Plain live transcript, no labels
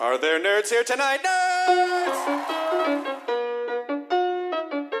Are there nerds here tonight? Nerds!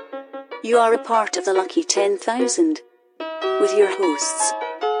 You are a part of the Lucky 10,000 with your hosts,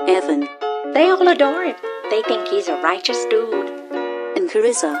 Evan. They all adore him. They think he's a righteous dude. And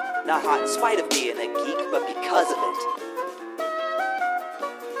Carissa. Not hot in spite of being a geek, but because of it.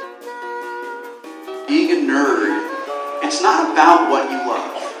 Being a nerd, it's not about what you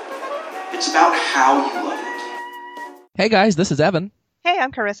love. It's about how you love it. Hey guys, this is Evan. Hey,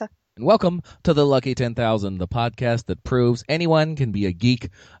 I'm Carissa. And welcome to the Lucky 10,000, the podcast that proves anyone can be a geek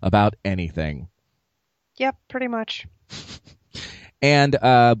about anything. Yep, pretty much. And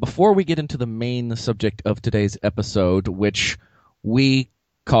before we get into the main subject of today's episode, which we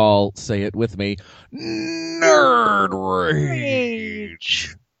call, say it with me, Nerd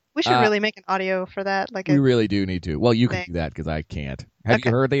Rage. We should really make an audio for that. We really do need to. Well, you can do that because I can't. Have you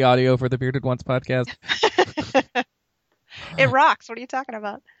heard the audio for the Bearded Ones podcast? It rocks. What are you talking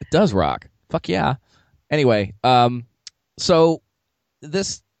about? It does rock. Fuck yeah. Anyway, so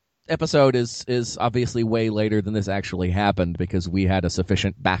this episode is obviously way later than this actually happened because we had a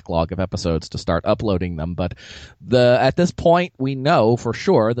sufficient backlog of episodes to start uploading them. But at this point, we know for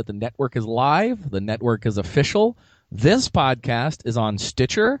sure that the network is live. The network is official. This podcast is on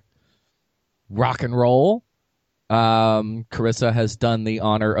Stitcher. Rock and roll. Carissa has done the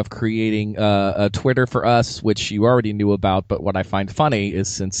honor of creating a Twitter for us, which you already knew about. But what I find funny is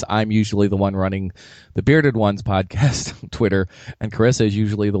since I'm usually the one running the Bearded Ones podcast Twitter, and Carissa is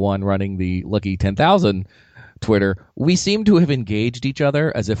usually the one running the Lucky 10,000 Twitter, we seem to have engaged each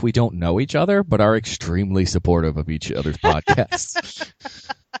other as if we don't know each other, but are extremely supportive of each other's podcasts.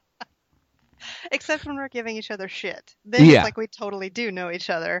 Except when we're giving each other shit. Then it's like we totally do know each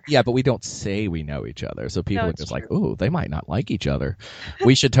other. Yeah, but we don't say we know each other. So people are just like, ooh, they might not like each other.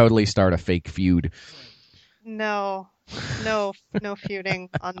 We should totally start a fake feud. No feuding.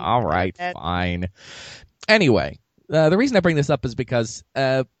 On All right, fine. Anyway, the reason I bring this up is because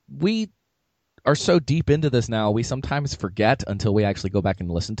we are so deep into this now, we sometimes forget until we actually go back and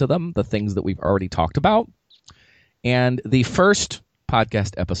listen to them, the things that we've already talked about. And the first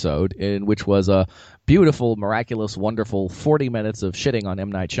podcast episode, in which was a beautiful, miraculous, wonderful 40 minutes of shitting on M.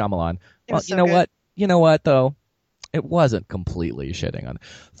 Night Shyamalan. Well, you know what, though? It wasn't completely shitting on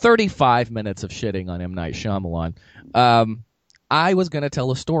 35 minutes of shitting on M. Night Shyamalan. I was going to tell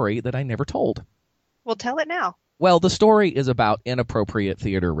a story that I never told. Well, tell it now. Well, the story is about inappropriate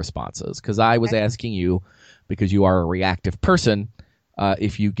theater responses, because I was asking you, because you are a reactive person,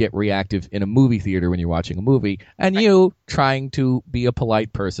 if you get reactive in a movie theater when you're watching a movie, and you, trying to be a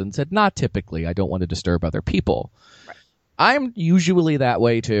polite person, said, not typically, I don't want to disturb other people. Right. I'm usually that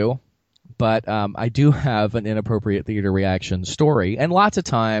way too, but I do have an inappropriate theater reaction story, and lots of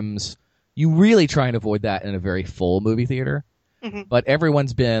times you really try and avoid that in a very full movie theater, but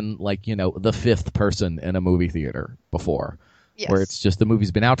everyone's been like, the fifth person in a movie theater before. Yes. Where it's just the movie's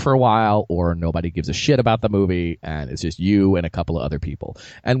been out for a while, or nobody gives a shit about the movie, and it's just you and a couple of other people.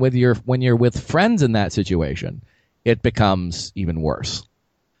 And when you're with friends in that situation, it becomes even worse.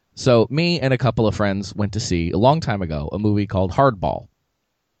 So me and a couple of friends went to see, a long time ago, a movie called Hardball.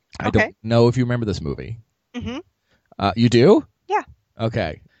 I don't know if you remember this movie. Mm-hmm. You do? Yeah.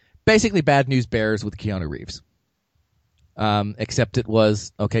 Okay. Basically Bad News Bears with Keanu Reeves. Except it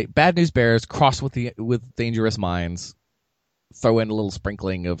was, Bad News Bears crossed with Dangerous Minds. Throw in a little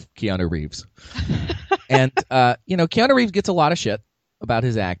sprinkling of Keanu Reeves. And, Keanu Reeves gets a lot of shit about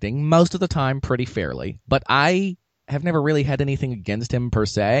his acting, most of the time pretty fairly, but I have never really had anything against him per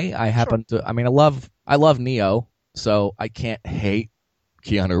se. I love Neo, so I can't hate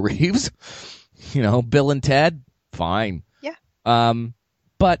Keanu Reeves. Bill and Ted, fine. Yeah.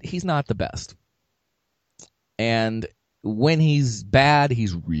 But he's not the best. And when he's bad,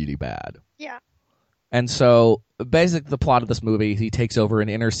 he's really bad. Yeah. And so, basically, the plot of this movie, he takes over an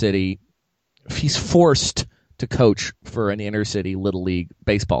inner city. He's forced to coach for an inner city Little League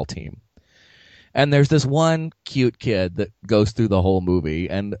baseball team. And there's this one cute kid that goes through the whole movie.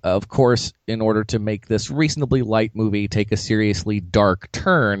 And, of course, in order to make this reasonably light movie take a seriously dark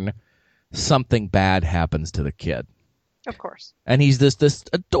turn, something bad happens to the kid. Of course. And he's this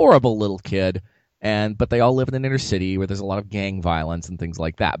adorable little kid. But they all live in an inner city where there's a lot of gang violence and things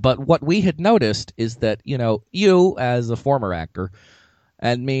like that. But what we had noticed is that, you as a former actor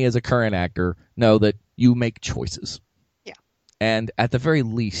and me as a current actor know that you make choices. Yeah. And at the very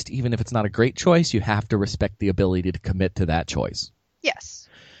least, even if it's not a great choice, you have to respect the ability to commit to that choice. Yes.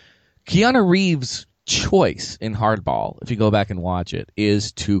 Keanu Reeves' choice in Hardball, if you go back and watch it,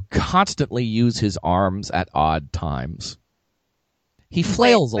 is to constantly use his arms at odd times. He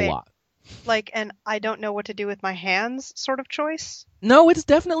flails a lot. Like, and I don't know what to do with my hands sort of choice? No, it's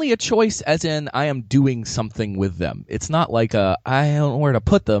definitely a choice as in I am doing something with them. It's not like I don't know where to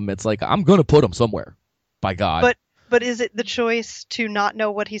put them. It's like I'm going to put them somewhere, by God. But is it the choice to not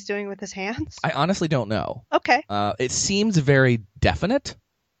know what he's doing with his hands? I honestly don't know. Okay. It seems very definite,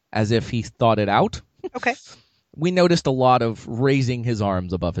 as if he thought it out. Okay. We noticed a lot of raising his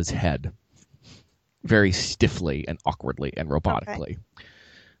arms above his head, very stiffly and awkwardly and robotically. Okay.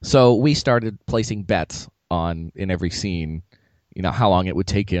 So we started placing bets in every scene, how long it would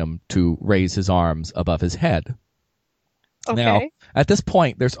take him to raise his arms above his head. Okay. Now, at this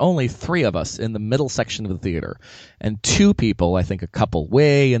point, there's only 3 of us in the middle section of the theater, and 2 people, I think a couple,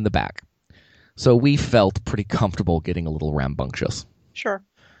 way in the back. So we felt pretty comfortable getting a little rambunctious. Sure.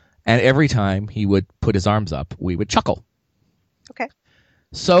 And every time he would put his arms up, we would chuckle. Okay.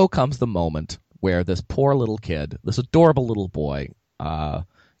 So comes the moment where this poor little kid, this adorable little boy,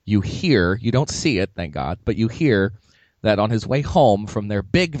 you don't see it, thank God, but you hear that on his way home from their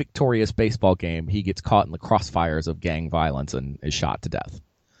big victorious baseball game, he gets caught in the crossfires of gang violence and is shot to death.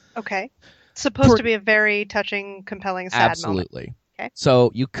 Okay. Supposed to be a very touching, compelling, sad moment. Absolutely. Okay.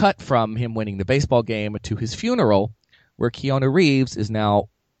 So you cut from him winning the baseball game to his funeral, where Keanu Reeves is now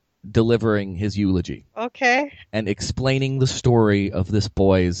delivering his eulogy. Okay. And explaining the story of this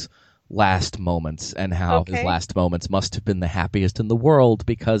boy's last moments and how his last moments must have been the happiest in the world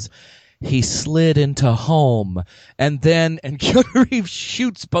because he slid into home and Keanu Reeves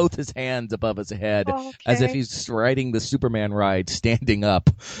shoots both his hands above his head as if he's riding the Superman ride standing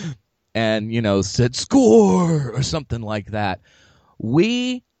up and, said score or something like that.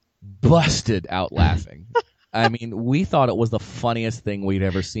 We busted out laughing. I mean, we thought it was the funniest thing we'd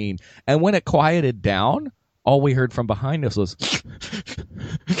ever seen. And when it quieted down, all we heard from behind us was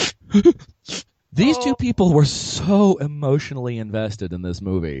these 2 people were so emotionally invested in this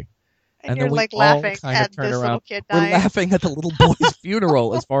movie. And you're like laughing at this little kid dying. We're laughing at the little boy's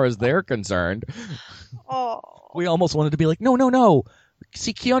funeral as far as they're concerned. Oh. We almost wanted to be like, no.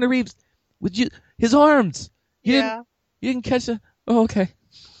 See, Keanu Reeves, his arms. You didn't catch it. Oh, okay.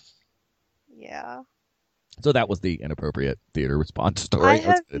 Yeah. So that was the inappropriate theater response story. I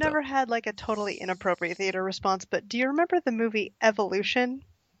have never had like a totally inappropriate theater response, but do you remember the movie Evolution?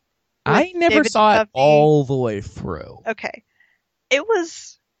 I never saw it all the way through. Okay. It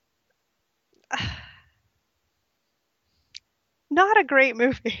was not a great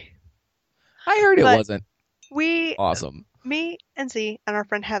movie. I heard it wasn't awesome. Me and Z and our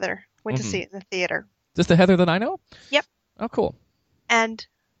friend Heather went to see it in the theater. Is this the Heather that I know? Yep. Oh, cool. And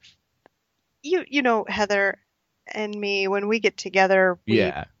you know Heather and me, when we get together,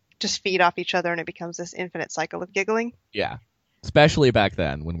 we just feed off each other and it becomes this infinite cycle of giggling. Yeah. Especially back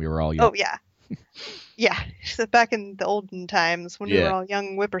then when we were all young. Oh, yeah. Yeah. So back in the olden times when we were all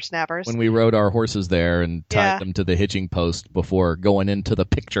young whippersnappers. When we rode our horses there and tied them to the hitching post before going into the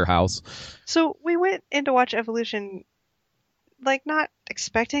picture house. So we went in to watch Evolution, like not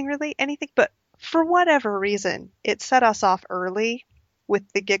expecting really anything, but for whatever reason, it set us off early with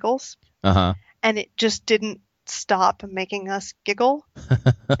the giggles. Uh-huh. And it just didn't stop making us giggle.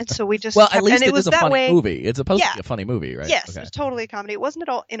 And so we just at least it was a funny movie. It's supposed to be a funny movie, right? Yes, it was totally a comedy. It wasn't at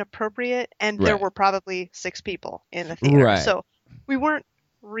all inappropriate, and there were probably 6 people in the theater. Right. So we weren't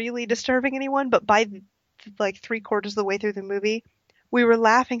really disturbing anyone, but by like 3/4 of the way through the movie, we were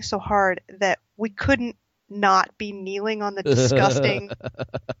laughing so hard that we couldn't not be kneeling on the disgusting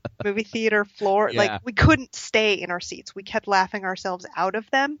movie theater floor. Yeah. Like we couldn't stay in our seats. We kept laughing ourselves out of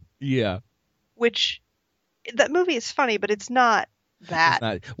them. Yeah. Which that movie is funny, but it's not that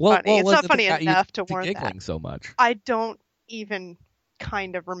funny. It's not funny enough to warrant that. So much. I don't even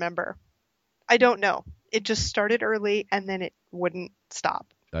kind of remember. I don't know. It just started early and then it wouldn't stop.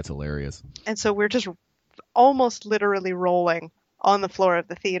 That's hilarious. And so we're just almost literally rolling on the floor of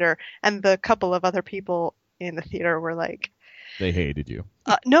the theater, and the couple of other people in the theater were like, they hated you.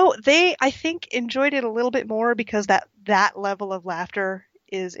 No, they I think enjoyed it a little bit more because that level of laughter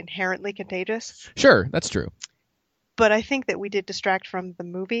is inherently contagious. Sure, that's true. But I think that we did distract from the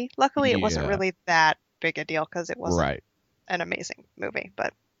movie. Luckily, it wasn't really that big a deal because it wasn't an amazing movie.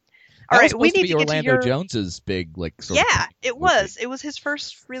 But all right, we need to get Orlando to your Jones's big sort of it was. It was his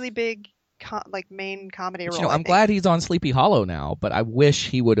first really big main comedy role. I'm glad he's on Sleepy Hollow now, but I wish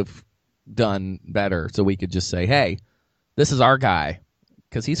he would have done better so we could just say, "Hey, this is our guy,"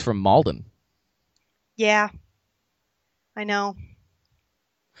 because he's from Malden. Yeah, I know.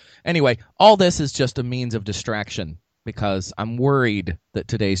 Anyway, all this is just a means of distraction because I'm worried that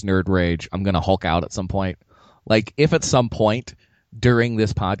today's Nerd Rage, I'm going to Hulk out at some point. Like, if at some point during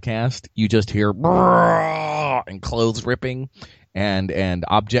this podcast you just hear and clothes ripping and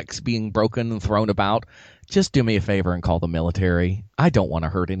objects being broken and thrown about, just do me a favor and call the military. I don't want to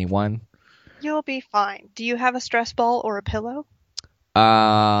hurt anyone. You'll be fine. Do you have a stress ball or a pillow?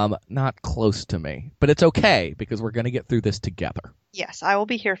 Not close to me, but it's okay because we're going to get through this together. Yes, I will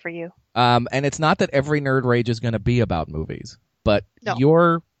be here for you. And it's not that every Nerd Rage is going to be about movies, but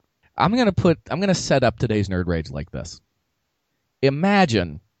No. I'm going to set up today's Nerd Rage like this.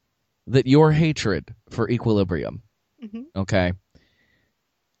 Imagine that your hatred for Equilibrium, okay?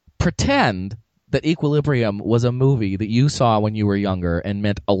 Pretend that Equilibrium was a movie that you saw when you were younger and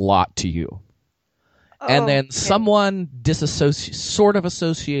meant a lot to you. And then someone sort of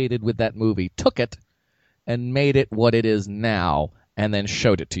associated with that movie took it and made it what it is now and then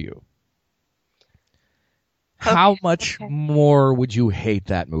showed it to you. How much more would you hate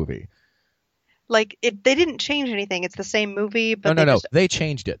that movie? Like, they didn't change anything. It's the same movie, but No. They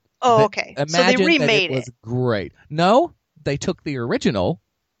changed it. Oh, okay. So they Imagine remade that it was great. No, they took the original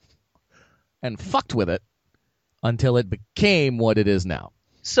and fucked with it until it became what it is now.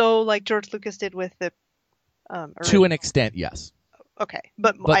 So, like George Lucas did with the To an extent, yes. Okay,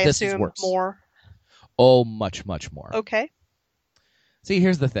 but I this is assume worse. more. Oh, much, much more. Okay. See,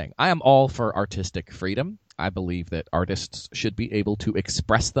 here's the thing. I am all for artistic freedom. I believe that artists should be able to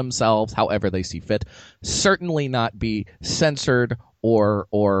express themselves however they see fit. Certainly not be censored or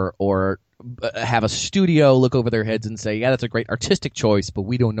have a studio look over their heads and say, yeah, that's a great artistic choice, but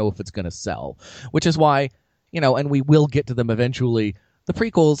we don't know if it's going to sell. Which is why, and we will get to them eventually, the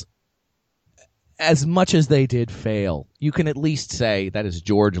prequels, as much as they did fail, you can at least say that is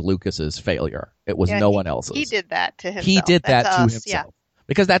George Lucas's failure. It was no one else's. He did that to himself. He did that to himself. Yeah.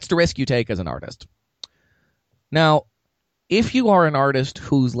 Because that's the risk you take as an artist. Now, if you are an artist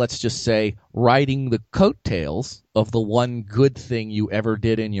who's, let's just say, riding the coattails of the one good thing you ever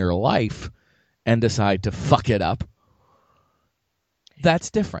did in your life and decide to fuck it up, that's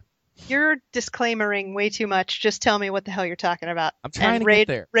different. You're disclaimering way too much. Just tell me what the hell you're talking about. I'm trying to get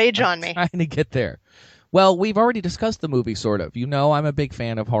there. Rage on me. I'm trying to get there. Well, we've already discussed the movie, sort of. I'm a big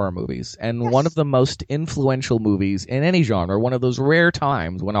fan of horror movies. And one of the most influential movies in any genre, one of those rare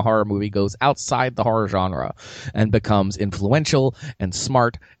times when a horror movie goes outside the horror genre and becomes influential and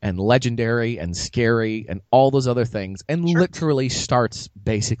smart and legendary and scary and all those other things and literally starts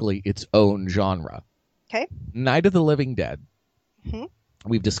basically its own genre. Okay. Night of the Living Dead. Mm-hmm.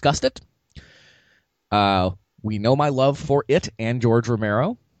 We've discussed it. We know my love for it and George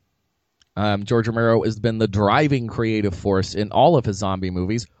Romero. George Romero has been the driving creative force in all of his zombie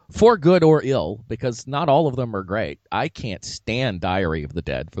movies, for good or ill, because not all of them are great. I can't stand Diary of the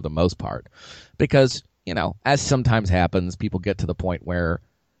Dead for the most part, because, as sometimes happens, people get to the point where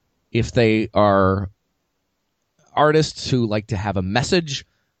if they are artists who like to have a message,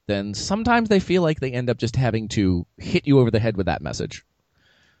 then sometimes they feel like they end up just having to hit you over the head with that message.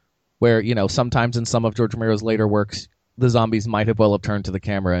 Where, sometimes in some of George Romero's later works, the zombies might have well have turned to the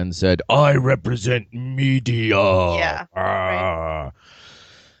camera and said, I represent media. Yeah. Right.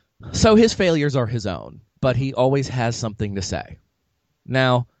 So his failures are his own, but he always has something to say.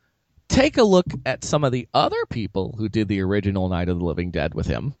 Now, take a look at some of the other people who did the original Night of the Living Dead with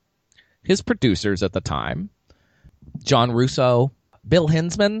him. His producers at the time, John Russo, Bill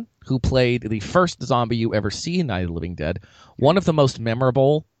Hinsman, who played the first zombie you ever see in Night of the Living Dead, one of the most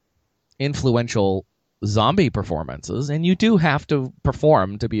memorable, influential zombie performances, and you do have to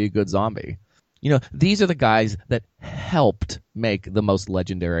perform to be a good zombie. These are the guys that helped make the most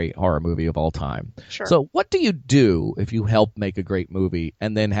legendary horror movie of all time. Sure. So what do you do if you help make a great movie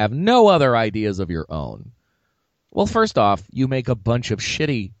and then have no other ideas of your own? Well, first off, you make a bunch of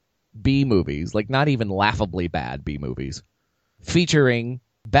shitty B movies, like not even laughably bad B movies, featuring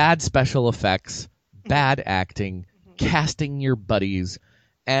bad special effects, bad acting, casting your buddies.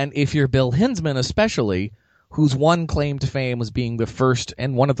 And if you're Bill Hinsman especially, whose one claim to fame was being the first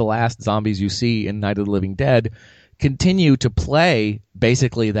and one of the last zombies you see in Night of the Living Dead, continue to play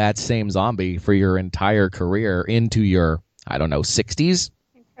basically that same zombie for your entire career into your, 60s.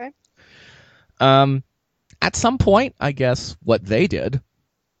 Okay. At some point, I guess what they did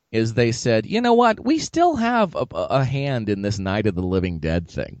is they said, you know what, we still have a hand in this Night of the Living Dead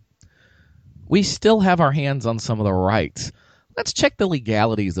thing. We still have our hands on some of the rights. Let's check the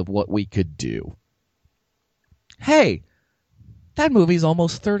legalities of what we could do. Hey, that movie's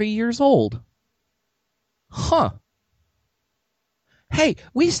almost 30 years old. Huh. Hey,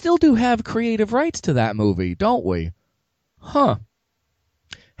 we still do have creative rights to that movie, don't we? Huh.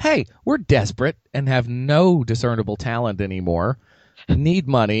 Hey, we're desperate and have no discernible talent anymore, need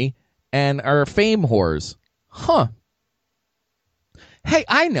money, and are fame whores. Huh. Hey,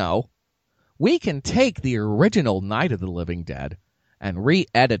 I know. we can take the original Night of the Living Dead and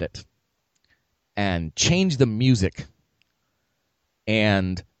re-edit it and change the music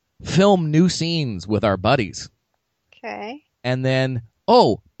and film new scenes with our buddies. Okay. And then,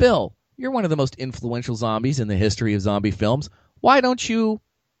 oh, Bill, you're one of the most influential zombies in the history of zombie films. Why don't you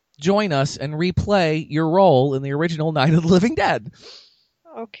join us and replay your role in the original Night of the Living Dead?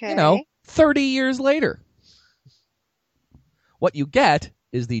 Okay. 30 years later. What you get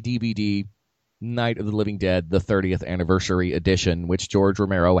is the DVD Night of the Living Dead, the 30th anniversary edition, which George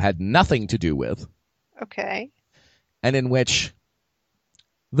Romero had nothing to do with. Okay. And in which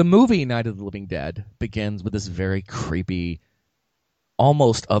the movie Night of the Living Dead begins with this very creepy,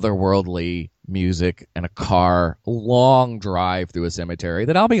 almost otherworldly music and a car, long drive through a cemetery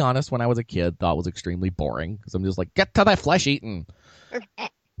that I'll be honest, when I was a kid, thought was extremely boring because I'm just like, get to that flesh eating.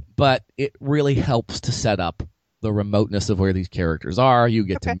 But it really helps to set up the remoteness of where these characters are. You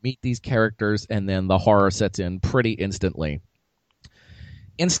get to meet these characters, and then the horror sets in pretty instantly.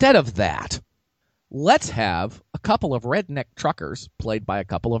 Instead of that, let's have a couple of redneck truckers, played by a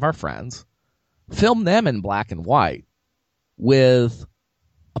couple of our friends, film them in black and white with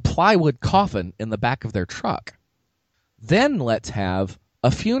a plywood coffin in the back of their truck. Then let's have a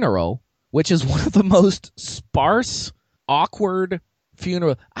funeral, which is one of the most sparse, awkward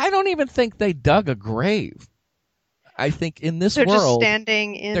funeral. I don't even think they dug a grave. I think in this they're world, just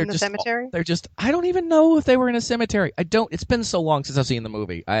standing in the cemetery. I don't even know if they were in a cemetery. It's been so long since I've seen the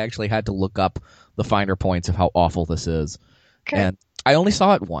movie. I actually had to look up the finer points of how awful this is. Okay. And I only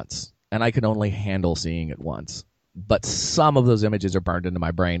saw it once, and I could only handle seeing it once. But some of those images are burned into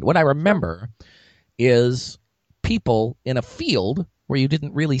my brain. What I remember is people in a field where you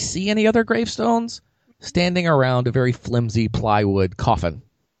didn't really see any other gravestones standing around a very flimsy plywood coffin,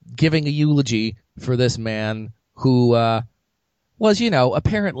 giving a eulogy for this man who was,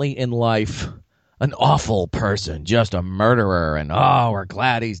 apparently in life an awful person, just a murderer, and we're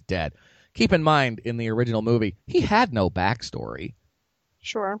glad he's dead. Keep in mind, in the original movie, he had no backstory.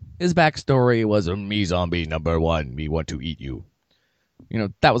 Sure. His backstory was, me zombie number one, me want to eat you.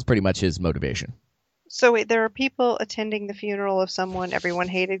 That was pretty much his motivation. So wait, there are people attending the funeral of someone everyone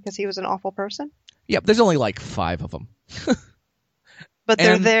hated because he was an awful person? Yep, there's only like 5 of them. But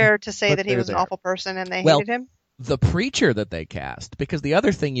they're there to say that he was an awful person and they hated him? The preacher that they cast, because the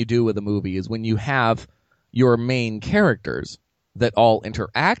other thing you do with a movie is when you have your main characters that all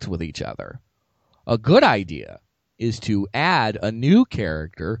interact with each other, a good idea is to add a new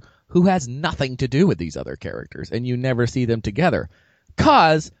character who has nothing to do with these other characters, and you never see them together.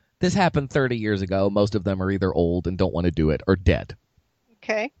 Because this happened 30 years ago. Most of them are either old and don't want to do it or dead.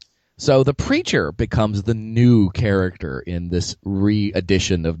 Okay. So the preacher becomes the new character in this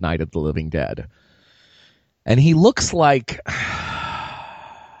re-edition of Night of the Living Dead. And he looks like...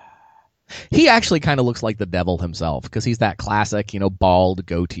 he actually kind of looks like the devil himself, because he's that classic, bald,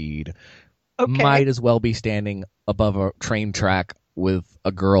 goateed. Okay. Might as well be standing above a train track with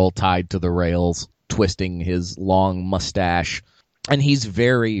a girl tied to the rails, twisting his long mustache. And he's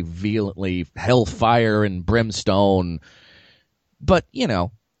very vehemently hellfire and brimstone. But,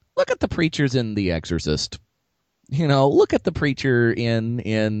 look at the preachers in The Exorcist. Look at the preacher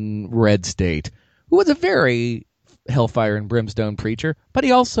in Red State, who was a very hellfire and brimstone preacher, but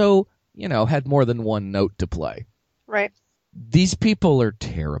he also, had more than one note to play. Right. These people are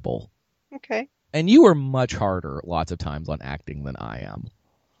terrible. Okay. And you are much harder lots of times on acting than I am.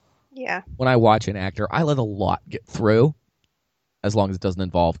 Yeah. When I watch an actor, I let a lot get through, as long as it doesn't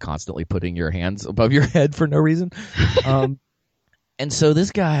involve constantly putting your hands above your head for no reason. And so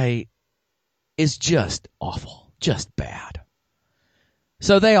this guy is just awful, just bad.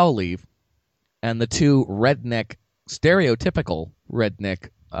 So they all leave, and the two stereotypical redneck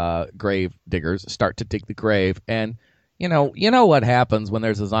grave diggers start to dig the grave. And you know what happens when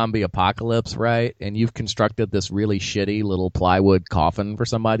there's a zombie apocalypse, right? And you've constructed this really shitty little plywood coffin for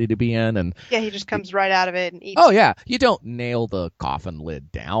somebody to be in, and yeah, he just comes right out of it and eats. Oh yeah, you don't nail the coffin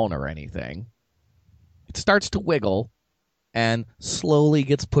lid down or anything. It starts to wiggle and slowly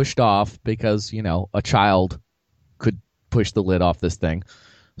gets pushed off because, a child could push the lid off this thing.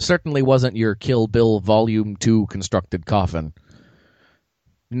 Certainly wasn't your Kill Bill Volume 2 constructed coffin.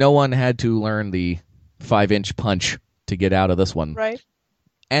 No one had to learn the 5-inch punch to get out of this one. Right.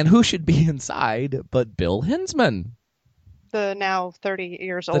 And who should be inside but Bill Hinsman? The now 30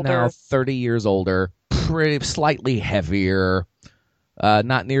 years older. Pretty slightly heavier.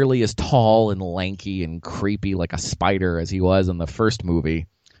 Not nearly as tall and lanky and creepy like a spider as he was in the first movie,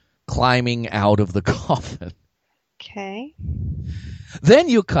 climbing out of the coffin. Okay. Then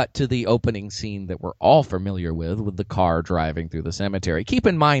you cut to the opening scene that we're all familiar with the car driving through the cemetery. Keep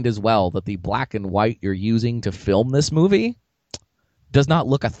in mind as well that the black and white you're using to film this movie does not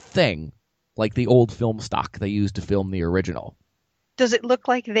look a thing like the old film stock they used to film the original. Does it look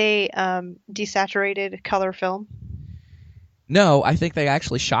like they desaturated color film? No, I think they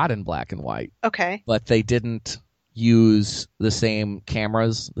actually shot in black and white. Okay. But they didn't use the same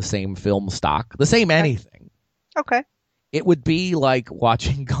cameras, the same film stock, the same anything. Okay. It would be like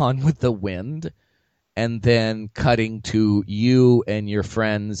watching Gone with the Wind and then cutting to you and your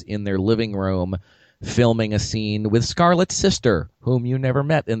friends in their living room filming a scene with Scarlett's sister, whom you never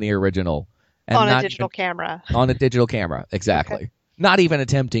met in the original. And On a digital camera. On a digital camera, exactly. Okay. Not even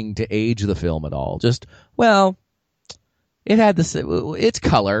attempting to age the film at all. Just, well, it had this. It's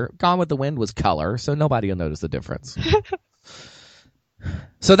color. Gone with the Wind was color, so nobody will notice the difference.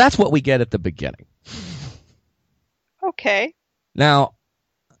 So that's what we get at the beginning. Okay. Now,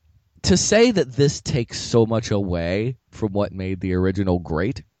 to say that this takes so much away from what made the original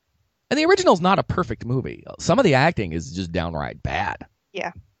great, and the original's not a perfect movie. Some of the acting is just downright bad.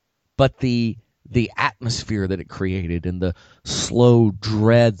 Yeah. But the atmosphere that it created and the slow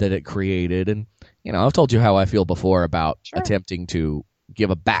dread that it created, and I've told you how I feel before about attempting to give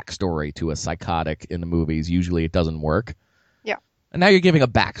a backstory to a psychotic in the movies. Usually it doesn't work. Yeah. And now you're giving a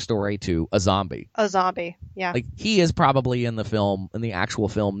backstory to a zombie. A zombie, yeah. Like, he is probably in the actual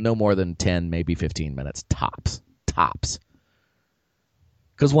film, no more than 10, maybe 15 minutes, tops.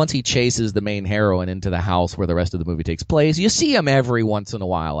 Because once he chases the main heroine into the house where the rest of the movie takes place, you see him every once in a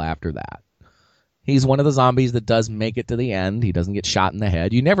while after that. He's one of the zombies that does make it to the end. He doesn't get shot in the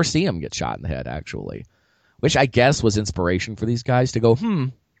head. You never see him get shot in the head, actually. Which I guess was inspiration for these guys to go,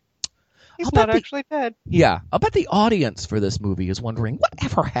 He's not actually dead. Yeah. I'll bet the audience for this movie is wondering,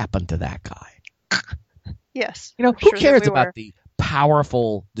 whatever happened to that guy? Yes. Who cares about the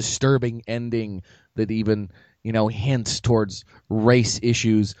powerful, disturbing ending that even, hints towards race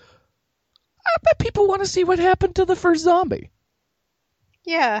issues? I bet people want to see what happened to the first zombie.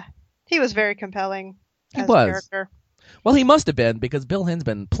 Yeah. He was very compelling as was. a character. Well, he must have been, because Bill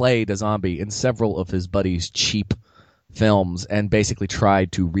Hinsman played a zombie in several of his buddies' cheap films and basically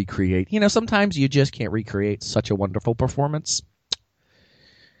tried to recreate. Sometimes you just can't recreate such a wonderful performance.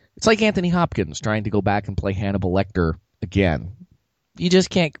 It's like Anthony Hopkins trying to go back and play Hannibal Lecter again. You just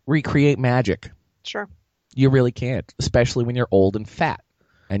can't recreate magic. Sure. You really can't, especially when you're old and fat.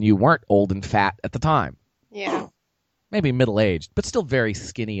 And you weren't old and fat at the time. Yeah. Maybe middle-aged, but still very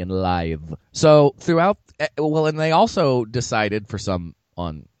skinny and lithe. So throughout, and they also decided for some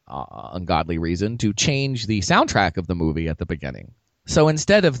ungodly reason to change the soundtrack of the movie at the beginning. So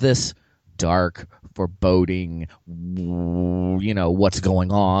instead of this dark, foreboding, what's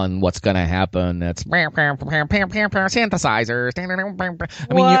going on, what's going to happen, it's synthesizers.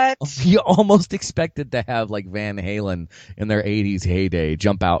 I mean, you almost expected to have like Van Halen in their 80s heyday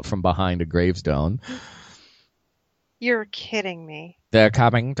jump out from behind a gravestone. You're kidding me. They're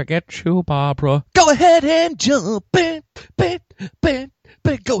coming to get you, Barbara. Go ahead and jump, go ahead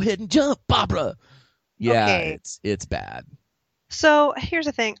and jump, Barbara. Yeah, Okay. It's bad. So here's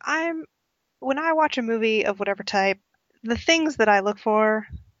the thing. When I watch a movie of whatever type, the things that I look for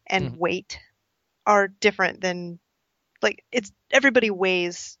and weight are different than, like, everybody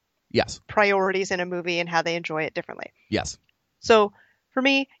weighs Yes. priorities in a movie and how they enjoy it differently. Yes. So for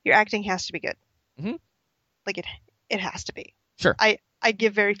me, your acting has to be good. Mhm. Like it has to be. Sure. I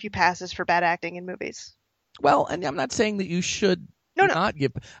give very few passes for bad acting in movies. Well, and I'm not saying that you should No. not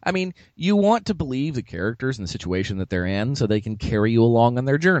give. I mean, you want to believe the characters and the situation that they're in so they can carry you along on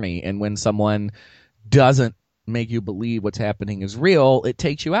their journey. And when someone doesn't make you believe what's happening is real, it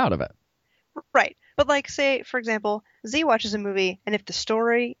takes you out of it. Right. But like, say, for example, Z watches a movie, and if the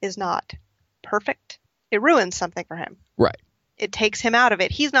story is not perfect, it ruins something for him. Right. It takes him out of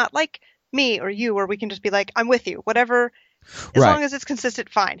it. He's not like me or you, where we can just be like, I'm with you, whatever. As Right. long as it's consistent,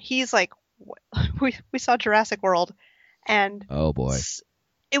 fine. He's like, we saw Jurassic World, and Oh, boy.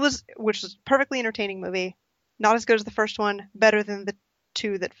 which was a perfectly entertaining movie. Not as good as the first one, better than the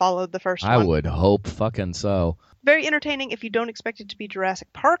two that followed the first I one. would hope fucking so. Very entertaining if you don't expect it to be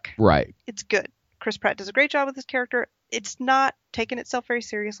Jurassic Park. Right. It's good. Chris Pratt does a great job with his character. It's not taking itself very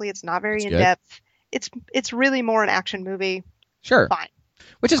seriously. It's not very That's in depth. It's really more an action movie. Sure. Fine.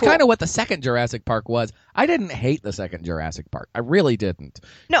 Which is Cool. kind of what the second Jurassic Park was. I didn't hate the second Jurassic Park. I really didn't.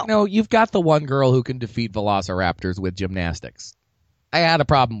 No. No, you've got the one girl who can defeat velociraptors with gymnastics. I had a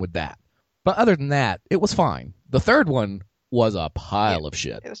problem with that. But other than that, it was fine. The third one was a pile of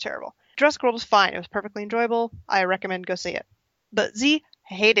shit. It was terrible. Jurassic World was fine. It was perfectly enjoyable. I recommend go see it. But Z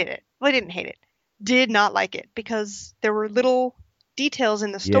hated it. Well, I didn't hate it. Did not like it because there were little details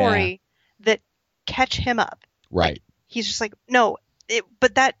in the story that catch him up. Right. Like, he's just like, no, it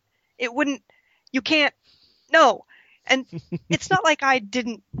wouldn't, you can't, no. And it's not like I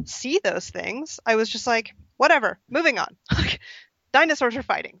didn't see those things. I was just like, whatever, moving on. Dinosaurs are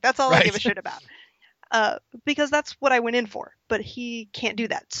fighting. That's all I give a shit about. Because that's what I went in for. But he can't do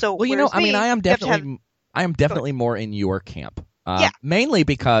that. So, well, I am definitely more in your camp. Mainly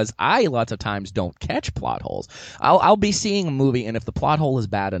because I lots of times don't catch plot holes. I'll be seeing a movie, and if the plot hole is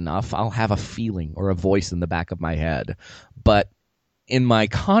bad enough, I'll have a feeling or a voice in the back of my head. But in my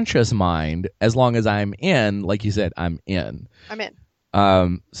conscious mind, as long as I'm in, like you said, I'm in. I'm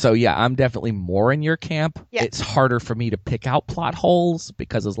in. So yeah, I'm definitely more in your camp. Yeah. It's harder for me to pick out plot holes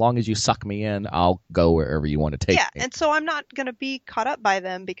because as long as you suck me in, I'll go wherever you want to take me. Yeah, and so I'm not going to be caught up by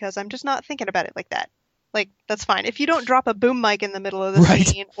them because I'm just not thinking about it like that. Like, that's fine. If you don't drop a boom mic in the middle of the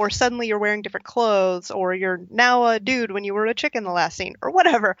scene, or suddenly you're wearing different clothes, or you're now a dude when you were a chick in the last scene, or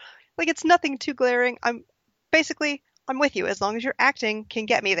whatever, like, it's nothing too glaring. I'm with you as long as your acting can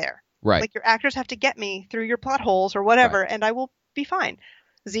get me there. Right. Like, your actors have to get me through your plot holes or whatever, and I will be fine.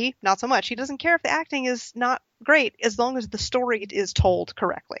 Z, not so much. He doesn't care if the acting is not great as long as the story is told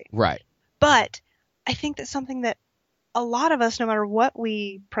correctly. Right. But I think that's something that a lot of us, no matter what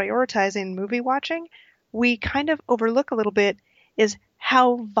we prioritize in movie watching, we kind of overlook a little bit is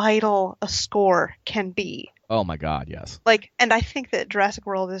how vital a score can be. Oh my God, yes. Like, and I think that Jurassic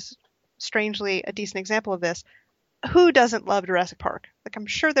World is strangely a decent example of this. Who doesn't love Jurassic Park? Like, I'm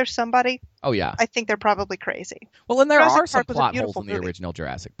sure there's somebody. Oh yeah. I think they're probably crazy. Well, and there Jurassic are some Park was a plot holes beautiful in the movie. original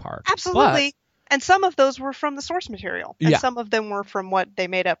Jurassic Park. Absolutely. And some of those were from the source material. And Yeah. some of them were from what they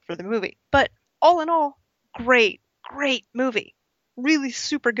made up for the movie. But all in all, great movie. Really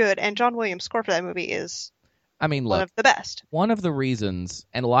super good. And John Williams' score for that movie is one of the best. One of the reasons,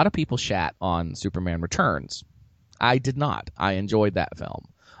 and a lot of people shat on Superman Returns. I did not. I enjoyed that film.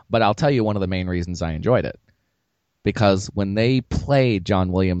 But I'll tell you one of the main reasons I enjoyed it. Because when they played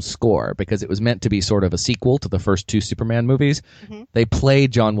John Williams' score, because it was meant to be sort of a sequel to the first two Superman movies, they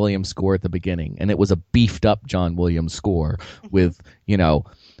played John Williams' score at the beginning, and it was a beefed up John Williams score with,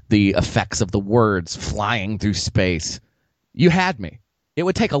 the effects of the words flying through space. You had me. It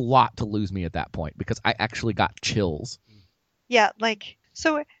would take a lot to lose me at that point because I actually got chills. Yeah,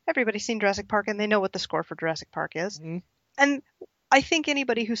 so everybody's seen Jurassic Park and they know what the score for Jurassic Park is. Mm-hmm. And I think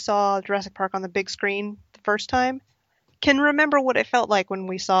anybody who saw Jurassic Park on the big screen the first time can remember what it felt like when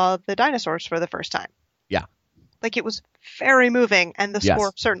we saw the dinosaurs for the first time. Yeah. Like, it was very moving, and the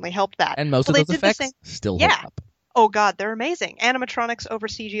score certainly helped that. And most of those effects still hold up. Oh, God, they're amazing. Animatronics over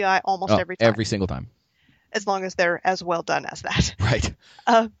CGI almost every time. Every single time. As long as they're as well done as that. Right.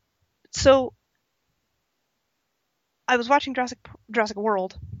 So I was watching Jurassic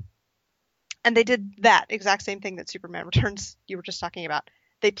World, and they did that exact same thing that Superman Returns you were just talking about.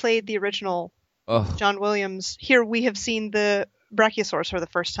 They played the original John Williams. Here we have seen the Brachiosaurus for the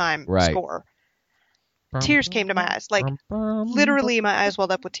first time score. Tears came to my eyes. Like, literally my eyes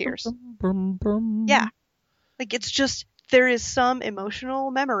welled up with tears. Yeah. Like, it's just, there is some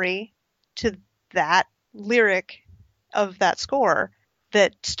emotional memory to that lyric of that score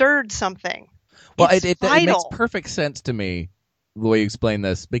that stirred something. Well, it makes perfect sense to me the way you explain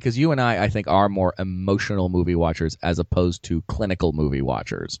this, because you and I think, are more emotional movie watchers as opposed to clinical movie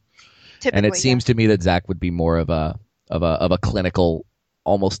watchers. Typically, and it seems to me that Zach would be more of a clinical,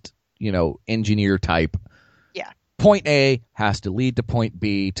 almost, engineer type. Yeah. Point A has to lead to point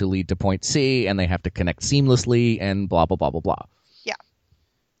B to lead to point C, and they have to connect seamlessly, and blah, blah, blah, blah, blah. Yeah.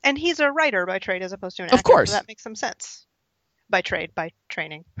 And he's a writer by trade as opposed to an actor. Of course. So that makes some sense. By trade, by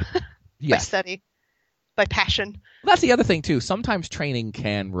training, yeah. By study, by passion. Well, that's the other thing, too. Sometimes training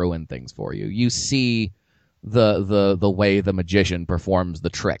can ruin things for you. You see the way the magician performs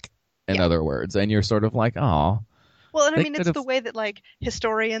the trick, in other words, and you're sort of like, oh. Well, and I mean, it's the way that,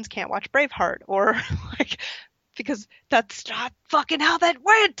 historians can't watch Braveheart, or, because that's not fucking how that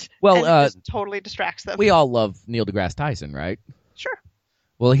went. Well, and it just totally distracts them. We all love Neil deGrasse Tyson, right? Sure.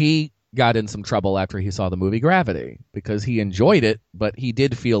 Well, he got in some trouble after he saw the movie Gravity, because he enjoyed it, but he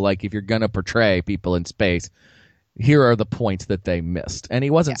did feel like if you're going to portray people in space, here are the points that they missed. And he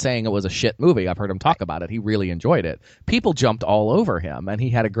wasn't saying it was a shit movie. I've heard him talk about it. He really enjoyed it. People jumped all over him, and he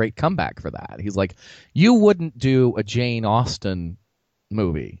had a great comeback for that. He's like, you wouldn't do a Jane Austen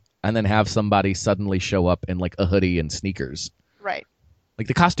movie and then have somebody suddenly show up in a hoodie and sneakers. Right. Like,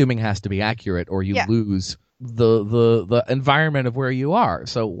 the costuming has to be accurate, or you lose the environment of where you are.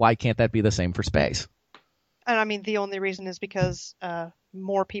 So why can't that be the same for space? And I mean, the only reason is because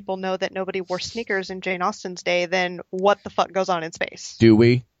more people know that nobody wore sneakers in Jane Austen's day than what the fuck goes on in space. Do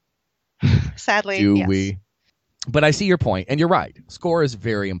we? Sadly, Do yes. we? But I see your point, and you're right. Score is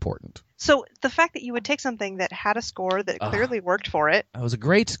very important. So the fact that you would take something that had a score that clearly worked for it, That was a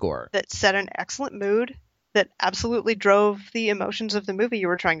great score. that set an excellent mood, that absolutely drove the emotions of the movie you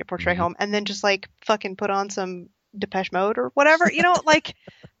were trying to portray home, and then just like fucking put on some Depeche Mode or whatever, like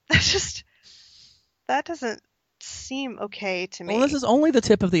that doesn't seem okay to me. Well, this is only the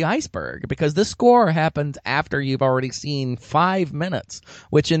tip of the iceberg, because this score happens after you've already seen 5 minutes,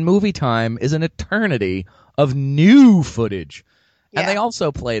 which in movie time is an eternity of new footage. And they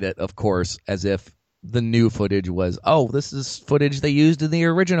also played it, of course, as if the new footage was, this is footage they used in the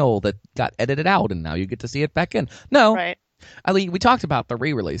original that got edited out, and now you get to see it back in. No. Right. I mean, we talked about the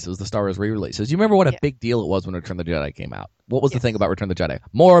re-releases, the Star Wars re-releases. You remember what a big deal it was when Return of the Jedi came out? What was the thing about Return of the Jedi?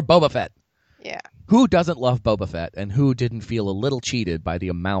 More Boba Fett. Yeah. Who doesn't love Boba Fett, and who didn't feel a little cheated by the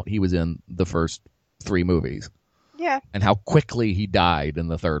amount he was in the first 3 movies? Yeah. And how quickly he died in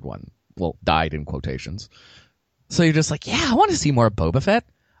the third one. Well, died in quotations. So you're just like, yeah, I want to see more Boba Fett.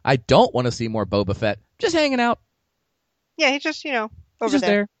 I don't want to see more Boba Fett. Just hanging out. Yeah, he's just, over He's just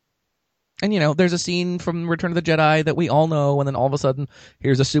there. And, there's a scene from Return of the Jedi that we all know, and then all of a sudden,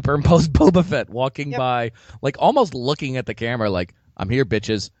 here's a superimposed Boba Fett walking by, like almost looking at the camera like, I'm here,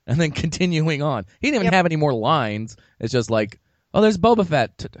 bitches, and then continuing on. He didn't even have any more lines. It's just like, there's Boba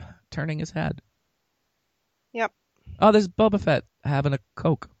Fett turning his head. Yep. Oh, there's Boba Fett having a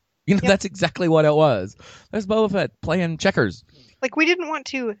Coke. That's exactly what it was. There's Boba Fett playing checkers. Like, we didn't want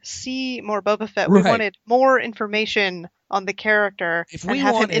to see more Boba Fett. We wanted more information on the character and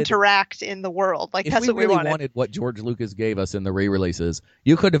have him interact in the world. Like, that's what we wanted. If we really wanted what George Lucas gave us in the re-releases,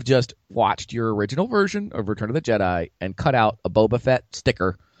 you could have just watched your original version of Return of the Jedi and cut out a Boba Fett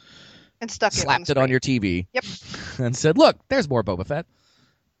sticker and slapped it on your TV. Yep. And said, look, there's more Boba Fett.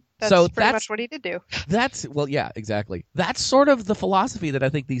 That's pretty much what he did do. Yeah, exactly. That's sort of the philosophy that I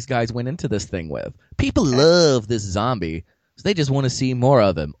think these guys went into this thing with. People love this zombie, so they just want to see more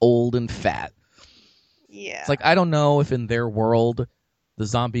of him, old and fat. Yeah. It's like, I don't know if in their world the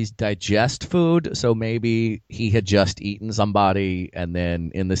zombies digest food, so maybe he had just eaten somebody, and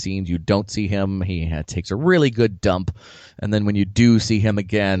then in the scenes you don't see him, he takes a really good dump, and then when you do see him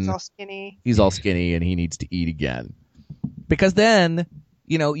again, he's all skinny and he needs to eat again. Because then,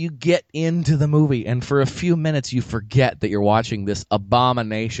 you get into the movie, and for a few minutes you forget that you're watching this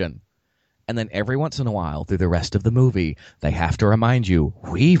abomination. And then every once in a while, through the rest of the movie, they have to remind you,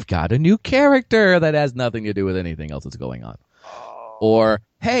 we've got a new character that has nothing to do with anything else that's going on. Or,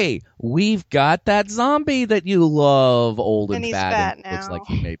 hey, we've got that zombie that you love, old and fat and looks like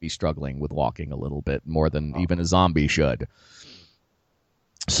he may be struggling with walking a little bit more than even a zombie should.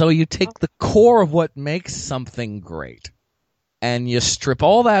 So you take the core of what makes something great, and you strip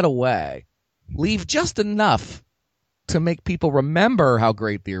all that away, leave just enough to make people remember how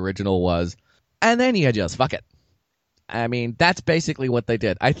great the original was, and then you just fuck it. I mean, that's basically what they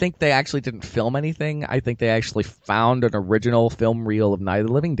did. I think they actually didn't film anything. I think they actually found an original film reel of Night of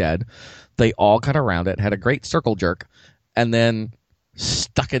the Living Dead. They all cut around it, had a great circle jerk, and then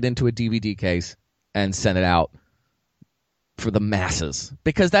stuck it into a DVD case and sent it out for the masses.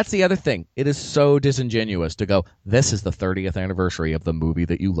 Because that's the other thing. It is so disingenuous to go, this is the 30th anniversary of the movie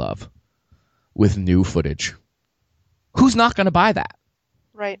that you love with new footage. Who's not going to buy that?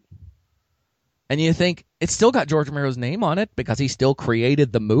 Right. And you think, it's still got George Romero's name on it because he still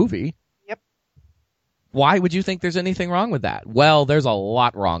created the movie. Yep. Why would you think there's anything wrong with that? Well, there's a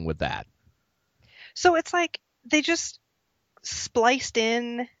lot wrong with that. So it's like they just spliced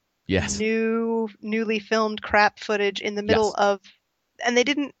in newly filmed crap footage in the middle of... And they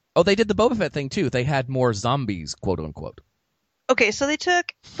didn't... Oh, they did the Boba Fett thing, too. They had more zombies, quote-unquote. Okay, so they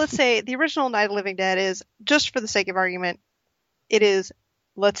took, let's say, the original Night of the Living Dead is, just for the sake of argument, it is,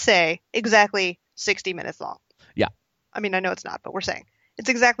 let's say, exactly 60 minutes long. Yeah. I mean, I know it's not, but we're saying it's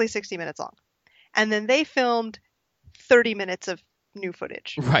exactly 60 minutes long. And then they filmed 30 minutes of new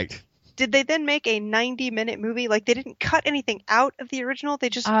footage. Right. Did they then make a 90-minute movie? Like, they didn't cut anything out of the original? They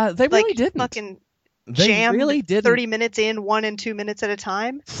just, they really didn't. Fucking they jammed really didn't. 30 minutes in, 1 and 2 minutes at a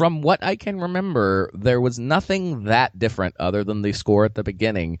time? From what I can remember, there was nothing that different other than the score at the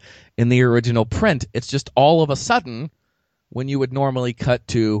beginning in the original print. It's just all of a sudden, when you would normally cut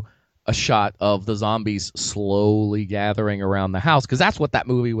to a shot of the zombies slowly gathering around the house, because that's what that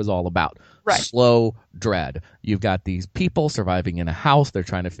movie was all about. Right. Slow dread. You've got these people surviving in a house. They're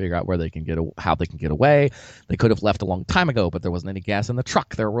trying to figure out how they can get away. They could have left a long time ago, but there wasn't any gas in the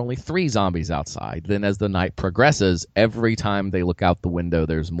truck. There were only 3 zombies outside. Then as the night progresses, every time they look out the window,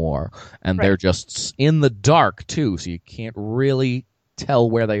 there's more. And they're just in the dark, too, so you can't really tell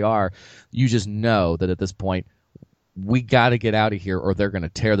where they are. You just know that at this point, we got to get out of here or they're going to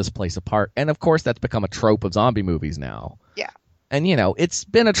tear this place apart. And of course, that's become a trope of zombie movies now. Yeah. And, it's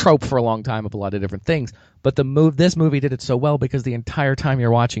been a trope for a long time of a lot of different things. But this movie did it so well because the entire time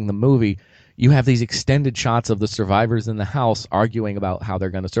you're watching the movie, you have these extended shots of the survivors in the house arguing about how they're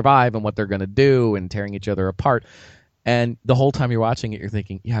going to survive and what they're going to do and tearing each other apart. And the whole time you're watching it, you're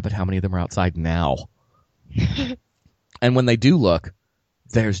thinking, yeah, but how many of them are outside now? And when they do look,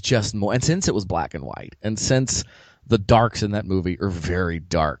 there's just more. And since it was black and white, and since the darks in that movie are very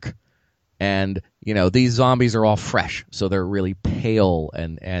dark, and these zombies are all fresh, so they're really pale,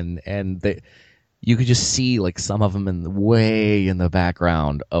 and you could just see like some of them way in the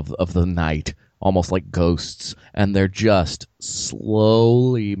background of the night, almost like ghosts, and they're just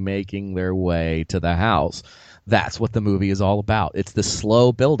slowly making their way to the house. That's what the movie is all about. It's the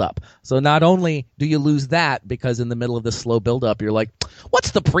slow buildup. So not only do you lose that because in the middle of the slow buildup, you're like,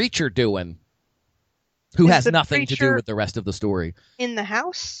 what's the preacher doing? Who has nothing to do with the rest of the story. In the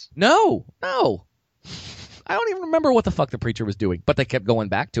house? No. I don't even remember what the fuck the preacher was doing, but they kept going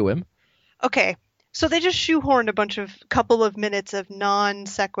back to him. Okay. So they just shoehorned couple of minutes of non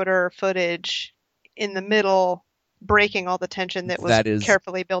sequitur footage in the middle, breaking all the tension that was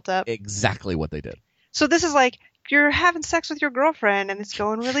carefully built up. Exactly what they did. So this is like, you're having sex with your girlfriend and it's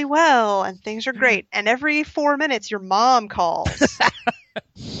going really well and things are great. And every 4 minutes, your mom calls.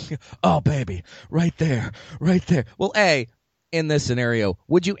 Oh, baby, right there. Well, in this scenario,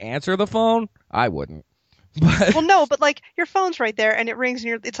 would you answer the phone? I wouldn't. But... Well, no, but like your phone's right there and it rings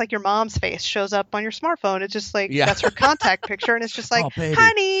and it's like your mom's face shows up on your smartphone. It's just like, that's her contact picture. And it's just like, oh,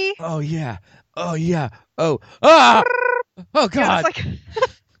 honey. Oh, yeah. Oh, ah! Oh, God. Like...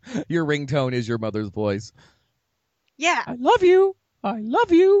 Your ringtone is your mother's voice. Yeah. I love you. Oh,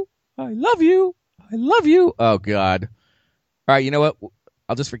 God. All right, you know what?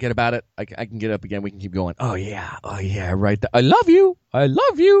 I'll just forget about it. I can get up again. We can keep going. Oh, yeah, right there. I love you. Is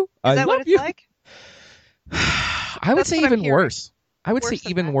that what it's like? I would say even worse. I would say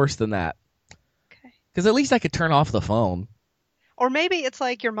even worse than that. Okay. Because at least I could turn off the phone. Or maybe it's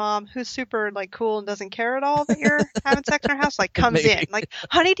like your mom, who's super like cool and doesn't care at all that you're having sex in her house, like comes in, like,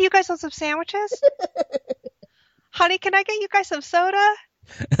 honey, do you guys want some sandwiches? Honey, can I get you guys some soda?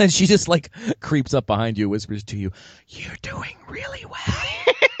 And she just like creeps up behind you, whispers to you, "You're doing really well."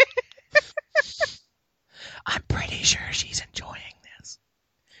 I'm pretty sure she's enjoying this.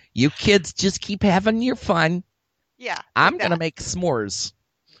 You kids just keep having your fun. Yeah. I'm gonna make s'mores.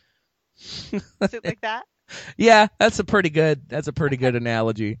 Is it like that? Yeah, that's a pretty good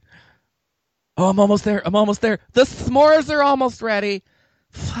analogy. Oh, I'm almost there. The s'mores are almost ready.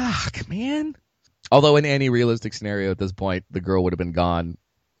 Fuck, man. Although in any realistic scenario at this point, the girl would have been gone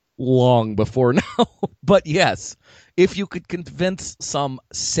long before now. But yes, if you could convince some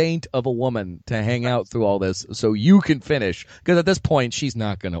saint of a woman to hang out through all this so you can finish, because at this point, she's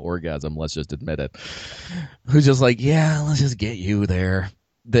not going to orgasm, let's just admit it. Who's just like, yeah, let's just get you there.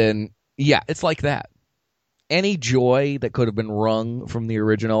 Then, yeah, it's like that. Any joy that could have been wrung from the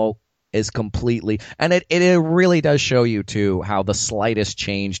original is completely... And it really does show you, too, how the slightest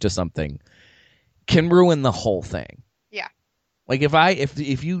change to something can ruin the whole thing. Yeah. Like,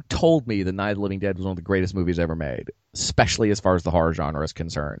 if you told me that Night of the Living Dead was one of the greatest movies ever made, especially as far as the horror genre is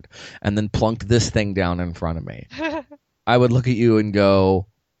concerned, and then plunked this thing down in front of me, I would look at you and go,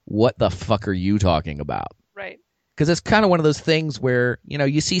 what the fuck are you talking about? Right. Because it's kind of one of those things where,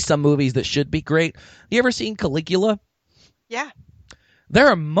 you see some movies that should be great. You ever seen Caligula? Yeah. There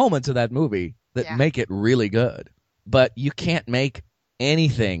are moments of that movie that make it really good. But you can't make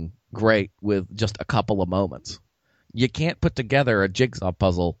anything great with just a couple of moments. You can't put together a jigsaw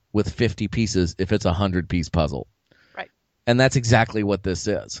puzzle with 50 pieces if it's a 100-piece puzzle. Right. And that's exactly what this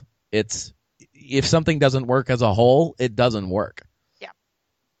is. It's if something doesn't work as a whole, it doesn't work. Yeah.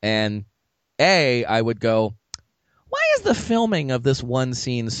 And I would go... Why is the filming of this one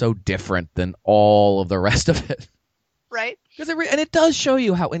scene so different than all of the rest of it? Right. And it does show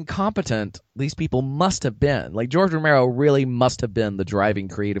you how incompetent these people must have been. Like, George Romero really must have been the driving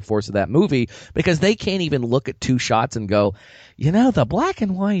creative force of that movie, because they can't even look at two shots and go, the black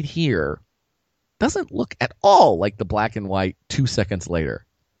and white here doesn't look at all like the black and white 2 seconds later.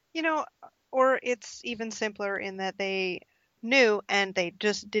 Or it's even simpler in that they knew and they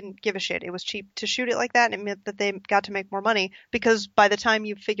just didn't give a shit. It was cheap to shoot it like that, and it meant that they got to make more money because by the time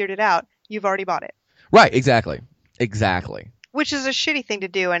you've figured it out, you've already bought it. Right, exactly. Which is a shitty thing to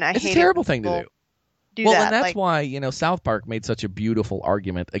do, and it's a terrible thing to do. Well, and that's why, South Park made such a beautiful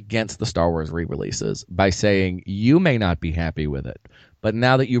argument against the Star Wars re-releases by saying, you may not be happy with it, but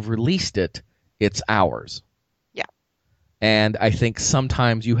now that you've released it, it's ours. Yeah. And I think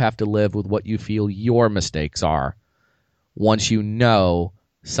sometimes you have to live with what you feel your mistakes are, once you know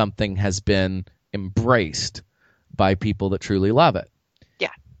something has been embraced by people that truly love it. Yeah.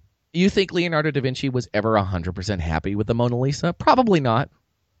 You think Leonardo da Vinci was ever 100% happy with the Mona Lisa? Probably not.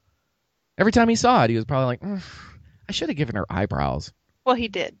 Every time he saw it, he was probably like, I should have given her eyebrows. Well, he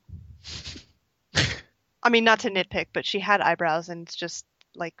did. I mean, not to nitpick, but she had eyebrows, and it's just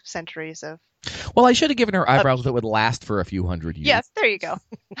like centuries of... Well, I should have given her eyebrows that would last for a few hundred years. Yes, there you go.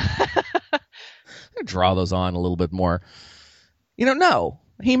 Draw those on a little bit more. No.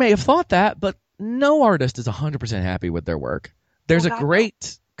 He may have thought that, but no artist is 100% happy with their work. There's a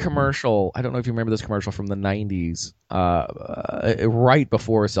great commercial. I don't know if you remember this commercial from the 90s, right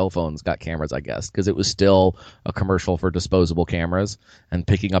before cell phones got cameras, I guess, because it was still a commercial for disposable cameras and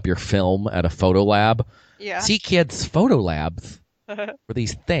picking up your film at a photo lab. Yeah. See, kids, photo labs were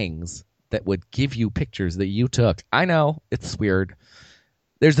these things that would give you pictures that you took. I know, it's weird.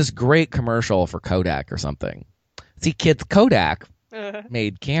 There's this great commercial for Kodak or something. See, kids, Kodak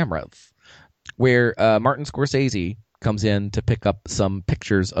made cameras where Martin Scorsese comes in to pick up some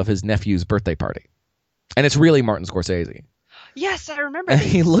pictures of his nephew's birthday party. And it's really Martin Scorsese. Yes, I remember. And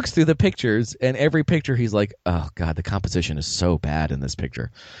he looks through the pictures, and every picture he's like, oh, God, the composition is so bad in this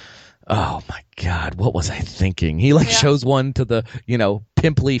picture. Oh, my God, what was I thinking? He shows one to the,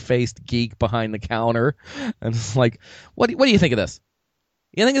 pimply-faced geek behind the counter. And it's like, what do you think of this?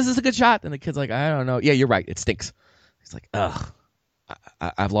 You think this is a good shot? And the kid's like, I don't know. Yeah, you're right. It stinks. He's like, ugh.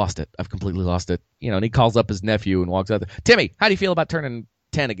 I've lost it. I've completely lost it. And he calls up his nephew and walks out there. Timmy, how do you feel about turning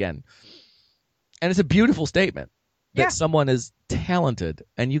 10 again? And it's a beautiful statement that someone is talented,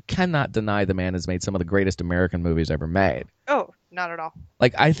 and you cannot deny the man has made some of the greatest American movies ever made. Oh, not at all.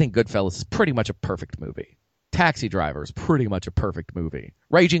 Like, I think Goodfellas is pretty much a perfect movie. Taxi Driver is pretty much a perfect movie.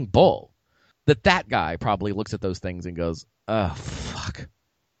 Raging Bull. That guy probably looks at those things and goes, oh, fuck.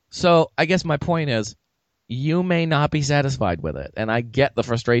 So I guess my point is, you may not be satisfied with it, and I get the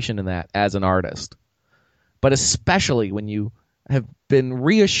frustration in that as an artist. But especially when you have been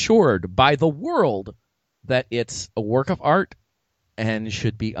reassured by the world that it's a work of art and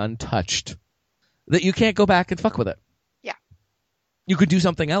should be untouched, that you can't go back and fuck with it. Yeah. You could do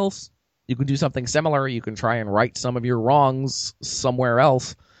something else. You can do something similar. You can try and right some of your wrongs somewhere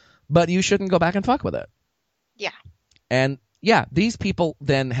else, but you shouldn't go back and fuck with it. Yeah. And yeah, these people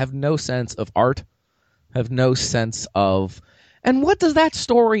then have no sense of art, have no sense of... And what does that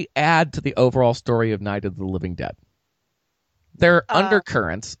story add to the overall story of Night of the Living Dead? There are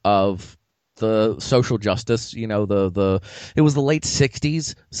undercurrents of the social justice, it was the late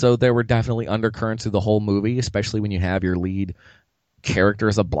 60s, so there were definitely undercurrents through the whole movie, especially when you have your lead character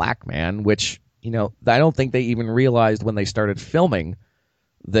as a black man, which, I don't think they even realized when they started filming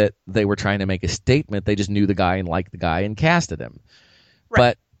that they were trying to make a statement. They just knew the guy and liked the guy and casted him. Right.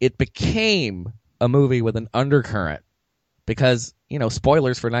 But it became a movie with an undercurrent because,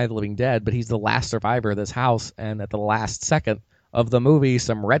 spoilers for Night of the Living Dead, but he's the last survivor of this house, and at the last second of the movie,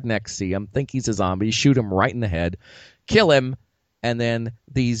 some rednecks see him, think he's a zombie, shoot him right in the head, kill him, and then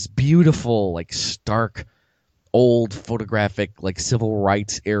these beautiful, stark, old photographic, civil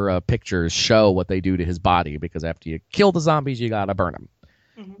rights era pictures show what they do to his body, because after you kill the zombies, you gotta burn them.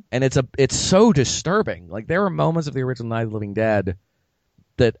 Mm-hmm. And it's so disturbing. There were moments of the original Night of the Living Dead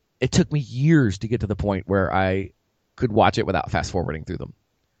that it took me years to get to the point where I could watch it without fast forwarding through them.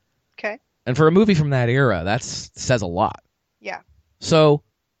 Okay. And for a movie from that era, that says a lot. Yeah. So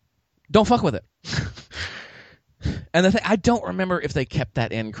don't fuck with it. And the thing, I don't remember if they kept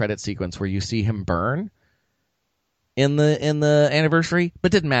that end credit sequence where you see him burn in the anniversary,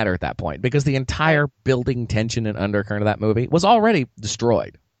 but it didn't matter at that point because the entire building tension and undercurrent of that movie was already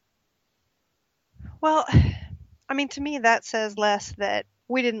destroyed. Well, I mean, to me, that says less that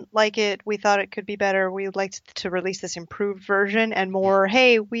we didn't like it, we thought it could be better, we would like to release this improved version, and more,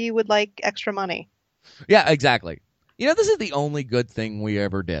 hey, we would like extra money. Yeah, exactly. This is the only good thing we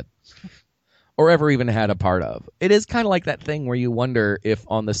ever did. Or ever even had a part of. It is kind of like that thing where you wonder if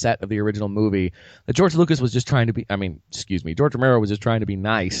on the set of the original movie that George Lucas was just trying to be, George Romero was just trying to be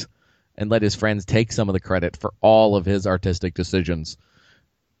nice and let his friends take some of the credit for all of his artistic decisions.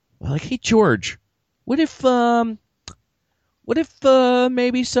 Hey, George, what if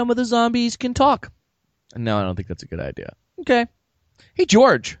maybe some of the zombies can talk? No, I don't think that's a good idea. Okay. Hey,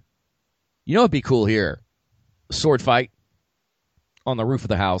 George, it'd be cool here. A sword fight on the roof of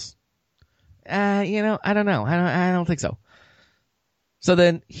the house. I don't know. I don't think so. So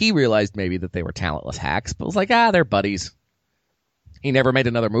then he realized maybe that they were talentless hacks, but was like, they're buddies. He never made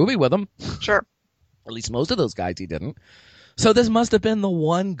another movie with them. Sure. At least most of those guys he didn't. So this must have been the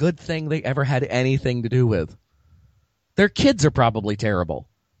one good thing they ever had anything to do with. Their kids are probably terrible.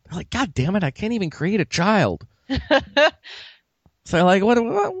 They're like, God damn it, I can't even create a child. So like, what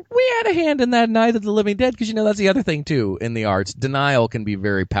we had a hand in that Night of the Living Dead, because that's the other thing too in the arts. Denial can be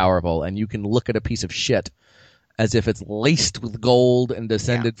very powerful, and you can look at a piece of shit as if it's laced with gold and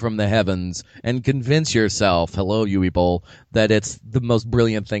descended from the heavens, and convince yourself, hello Uwe Boll, that it's the most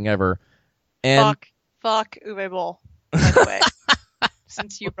brilliant thing ever. And fuck Uwe Boll, by the way.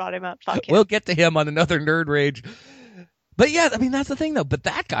 Since you brought him up, fuck him. We'll get to him on another Nerd Rage. But yeah, I mean, that's the thing though. But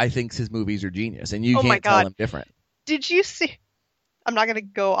that guy thinks his movies are genius, and you can't tell him different. Did you see? I'm not going to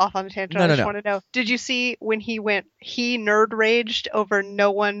go off on a tangent. I just want to know. Did you see when he nerd raged over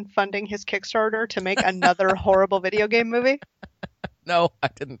no one funding his Kickstarter to make another horrible video game movie? No, I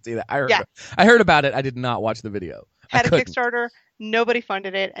didn't see that. I heard about it. I did not watch the video. Had a Kickstarter. Nobody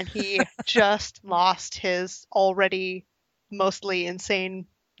funded it. And he just lost his already mostly insane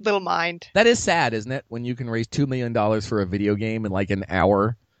little mind. That is sad, isn't it? When you can raise $2 million for a video game in like an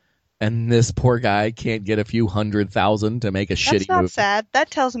hour. And this poor guy can't get a few $100,000 to make a shitty movie. That's not sad.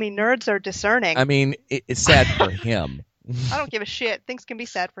 That tells me nerds are discerning. I mean, it's sad for him. I don't give a shit. Things can be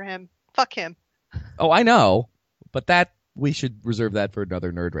sad for him. Fuck him. Oh, I know. But we should reserve that for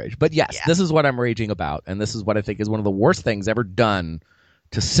another Nerd Rage. But yes, This is what I'm raging about. And this is what I think is one of the worst things ever done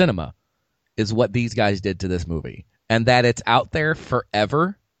to cinema, is what these guys did to this movie. And that it's out there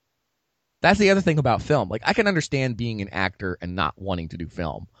forever. That's the other thing about film. Like, I can understand being an actor and not wanting to do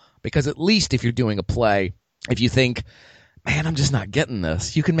film. Because at least if you're doing a play, if you think, man, I'm just not getting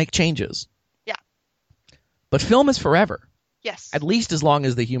this, you can make changes. Yeah. But film is forever. Yes. At least as long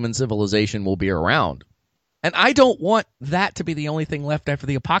as the human civilization will be around. And I don't want that to be the only thing left after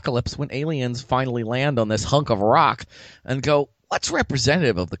the apocalypse, when aliens finally land on this hunk of rock and go, what's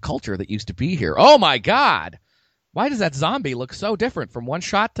representative of the culture that used to be here? Oh my God! Why does that zombie look so different from one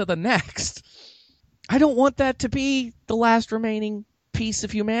shot to the next? I don't want that to be the last remaining piece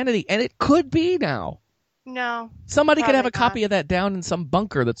of humanity, and it could be now. No. Somebody could have a copy of that down in some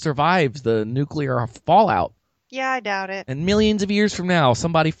bunker that survives the nuclear fallout. Yeah, I doubt it. And millions of years from now,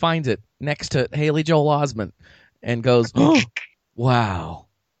 somebody finds it next to Haley Joel Osment and goes, oh, wow,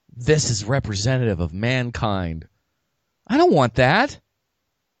 this is representative of mankind. I don't want that.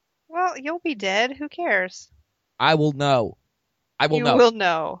 Well, you'll be dead. Who cares? I will know. You will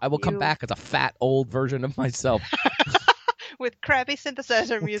know. I will come back as a fat old version of myself. With crappy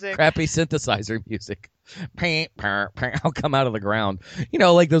synthesizer music. Crappy synthesizer music. I'll come out of the ground.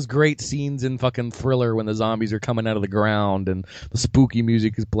 Like those great scenes in fucking Thriller when the zombies are coming out of the ground and the spooky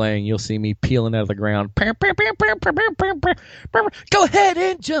music is playing. You'll see me peeling out of the ground. Go ahead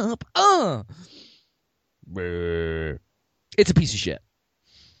and jump. It's a piece of shit.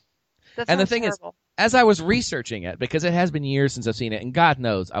 And the thing is, as I was researching it, because it has been years since I've seen it, and God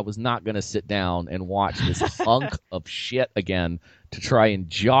knows I was not going to sit down and watch this hunk of shit again to try and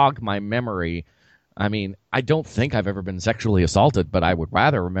jog my memory. I mean, I don't think I've ever been sexually assaulted, but I would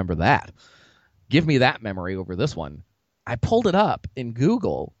rather remember that. Give me that memory over this one. I pulled it up in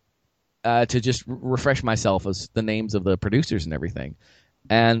Google to just refresh myself as the names of the producers and everything.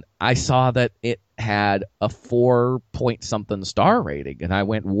 And I saw that it had a 4-point-something star rating. And I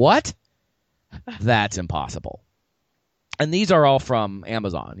went, what? That's impossible. And these are all from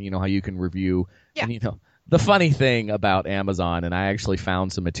Amazon. You know how you can review. Yeah. And the funny thing about Amazon, and I actually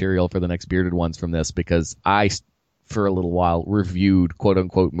found some material for the next Bearded Ones from this, because I, for a little while, reviewed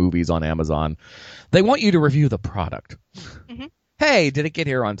quote-unquote movies on Amazon. They want you to review the product. Mm-hmm. Hey, did it get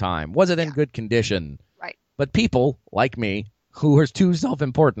here on time? Was it in good condition? Right. But people, like me, who are too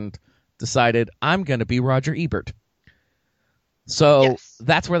self-important, decided, I'm going to be Roger Ebert. So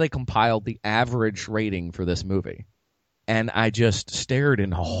that's where they compiled the average rating for this movie. And I just stared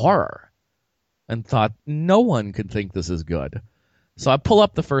in horror and thought, no one could think this is good. So I pull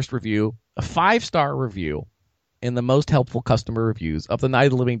up the first review, a 5-star review in the most helpful customer reviews of the Night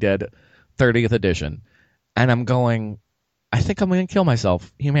of the Living Dead 30th edition. And I'm going, I think I'm going to kill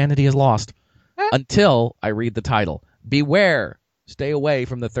myself. Humanity is lost. Until I read the title. Beware, stay away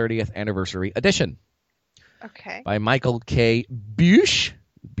from the 30th anniversary edition. Okay. By Michael K. Busch,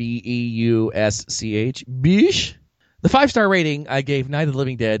 B-E-U-S-C-H, Busch. The 5-star rating I gave Night of the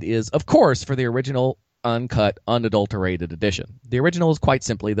Living Dead is, of course, for the original, uncut, unadulterated edition. The original is quite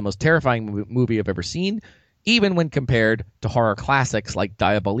simply the most terrifying movie I've ever seen, even when compared to horror classics like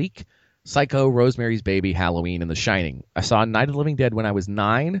Diabolique, Psycho, Rosemary's Baby, Halloween, and The Shining. I saw Night of the Living Dead when I was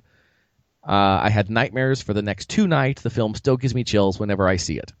 9. I had nightmares for the next 2 nights. The film still gives me chills whenever I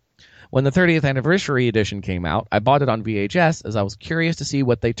see it. When the 30th anniversary edition came out, I bought it on VHS as I was curious to see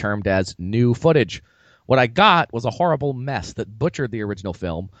what they termed as new footage. What I got was a horrible mess that butchered the original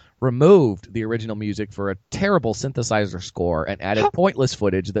film, removed the original music for a terrible synthesizer score, and added pointless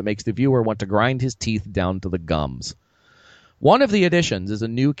footage that makes the viewer want to grind his teeth down to the gums. One of the additions is a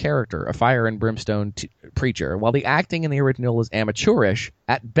new character, a fire and brimstone preacher. While the acting in the original is amateurish,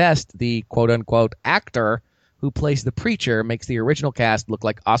 at best the quote-unquote actor who plays the preacher makes the original cast look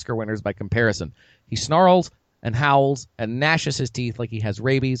like Oscar winners by comparison. He snarls and howls and gnashes his teeth like he has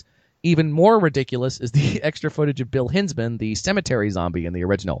rabies. Even more ridiculous is the extra footage of Bill Hinsman, the cemetery zombie in the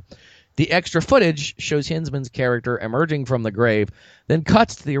original. The extra footage shows Hinsman's character emerging from the grave, then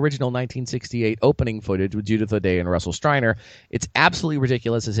cuts to the original 1968 opening footage with Judith O'Dea and Russell Streiner. It's absolutely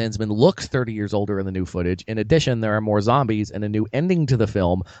ridiculous as Hinsman looks 30 years older in the new footage. In addition, there are more zombies and a new ending to the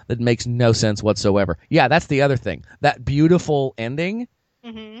film that makes no sense whatsoever. Yeah, that's the other thing. That beautiful ending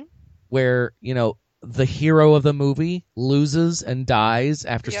where, you know, the hero of the movie loses and dies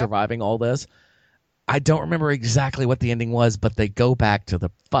after surviving all this. I don't remember exactly what the ending was, but they go back to the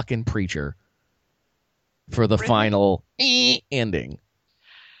fucking preacher for the final ending.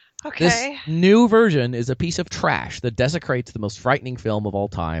 Okay. This new version is a piece of trash that desecrates the most frightening film of all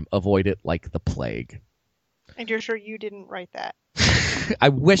time. Avoid it like the plague. And you're sure you didn't write that? I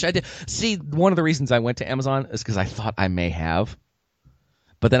wish I did. See, one of the reasons I went to Amazon is because I thought I may have.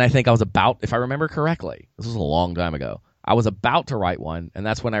 But then I think I was about, if I remember correctly, this was a long time ago, I was about to write one, and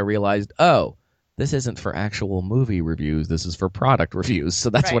that's when I realized, oh, this isn't for actual movie reviews. This is for product reviews.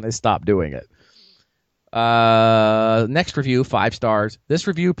 So that's when I stopped doing it. Next review, 5 stars. This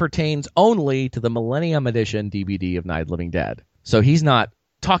review pertains only to the Millennium Edition DVD of Night of the Living Dead. So he's not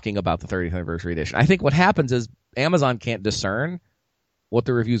talking about the 30th Anniversary Edition. I think what happens is Amazon can't discern what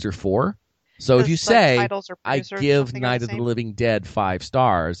the reviews are for. So if you say, I give Night of the Living Dead 5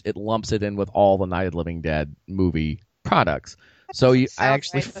 stars, it lumps it in with all the Night of the Living Dead movie products. So I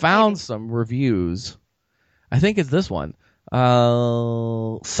actually found some reviews. I think it's this one.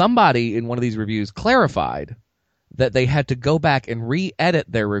 Somebody in one of these reviews clarified that they had to go back and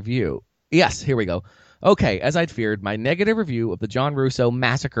re-edit their review. Yes, here we go. Okay, as I'd feared, my negative review of the John Russo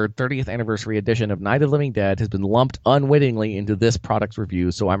massacred 30th Anniversary Edition of Night of the Living Dead has been lumped unwittingly into this product's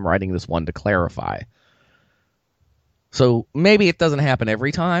review, so I'm writing this one to clarify. So maybe it doesn't happen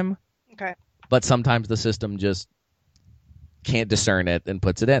every time. Okay. But sometimes the system just can't discern it and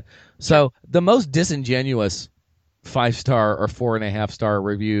puts it in. So the most disingenuous 5-star or 4.5-star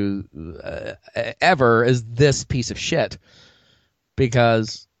review ever is this piece of shit,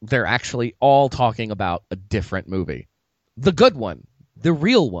 because they're actually all talking about a different movie. The good one. The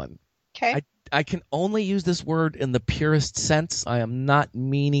real one. Okay. I can only use this word in the purest sense. I am not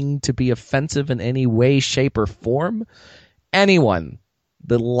meaning to be offensive in any way, shape, or form. Anyone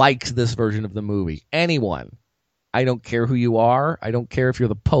that likes this version of the movie, anyone, I don't care who you are. I don't care if you're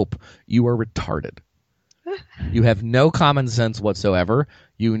the Pope. You are retarded. You have no common sense whatsoever.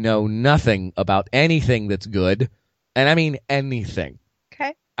 You know nothing about anything that's good. And I mean anything.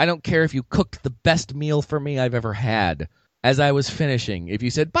 Okay. I don't care if you cooked the best meal for me I've ever had. As I was finishing, if you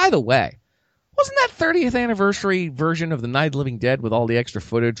said, by the way, wasn't that 30th anniversary version of the Night of the Living Dead with all the extra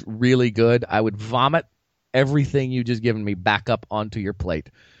footage really good? I would vomit everything you just given me back up onto your plate,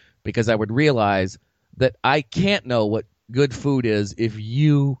 because I would realize that I can't know what good food is if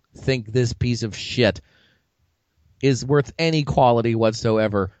you think this piece of shit is worth any quality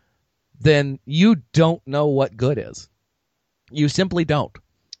whatsoever. Then you don't know what good is. You simply don't.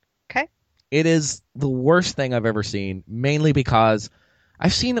 Okay. It is the worst thing I've ever seen, mainly because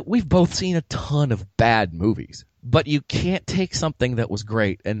we've both seen a ton of bad movies, but you can't take something that was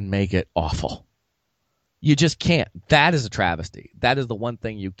great and make it awful. You just can't. That is a travesty. That is the one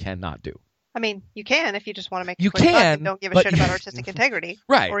thing you cannot do. I mean, you can if you just want to make a you quick buck can, and don't give a but shit about artistic integrity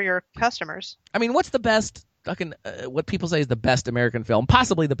right. or your customers. I mean, what's the best fucking what people say is the best American film,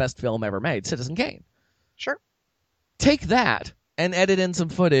 possibly the best film ever made, Citizen Kane. Sure. Take that and edit in some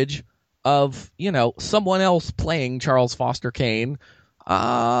footage of, someone else playing Charles Foster Kane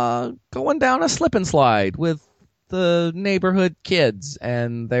going down a slip and slide with the neighborhood kids,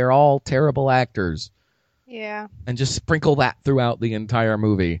 and they're all terrible actors. Yeah. And just sprinkle that throughout the entire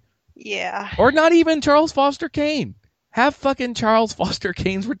movie. Yeah. Or not even Charles Foster Kane. Have fucking Charles Foster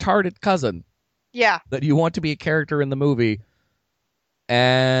Kane's retarded cousin. Yeah. That you want to be a character in the movie.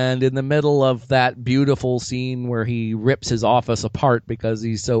 And in the middle of that beautiful scene where he rips his office apart because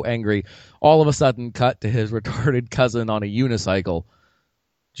he's so angry, all of a sudden cut to his retarded cousin on a unicycle,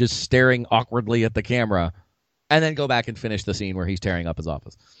 just staring awkwardly at the camera, and then go back and finish the scene where he's tearing up his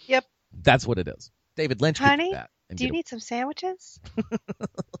office. Yep. That's what it is. David Lynch could do that. Do you need some sandwiches?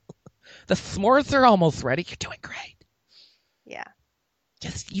 The s'mores are almost ready. You're doing great. Yeah.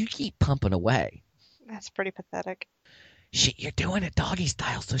 Just you keep pumping away. That's pretty pathetic. You're doing it doggy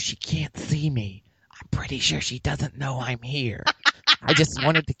style so she can't see me. I'm pretty sure she doesn't know I'm here. I just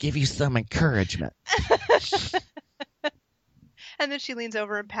wanted to give you some encouragement. And then she leans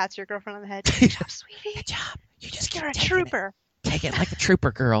over and pats your girlfriend on the head. Good job, sweetie. Good job. You just You're a keep trooper. Take it like a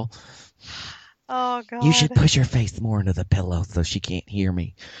trooper, girl. Oh, God. You should push your face more into the pillow so she can't hear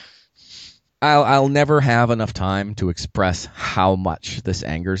me. I'll never have enough time to express how much this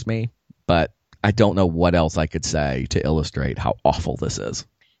angers me, but I don't know what else I could say to illustrate how awful this is.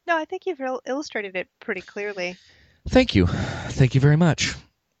 No, I think you've illustrated it pretty clearly. Thank you. Thank you very much.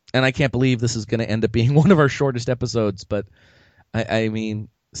 And I can't believe this is going to end up being one of our shortest episodes, but I mean,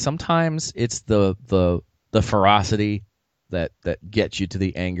 sometimes it's the ferocity that gets you to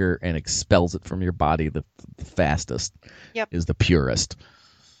the anger and expels it from your body the fastest. Yep. Is the purest.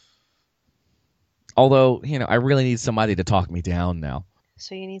 Although, I really need somebody to talk me down now.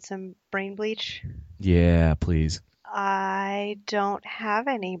 So you need some brain bleach? Yeah, please. I don't have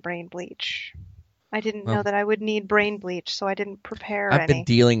any brain bleach. I didn't know that I would need brain bleach, so I didn't prepare I've any. been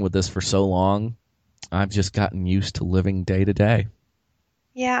dealing with this for so long. I've just gotten used to living day to day.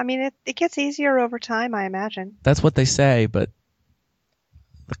 Yeah, I mean, it gets easier over time, I imagine. That's what they say, but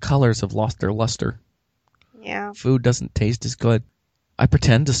the colors have lost their luster. Yeah. Food doesn't taste as good. I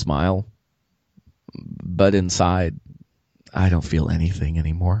pretend to smile, but inside, I don't feel anything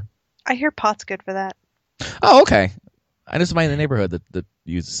anymore. I hear pot's good for that. Oh, okay. I know somebody in the neighborhood that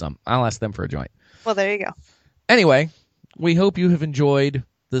uses some. I'll ask them for a joint. Well, there you go. Anyway, we hope you have enjoyed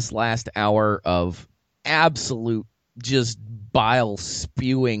this last hour of absolute just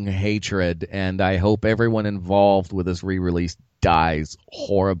bile-spewing hatred, and I hope everyone involved with this re-release dies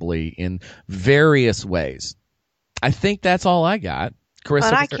horribly in various ways. I think that's all I got.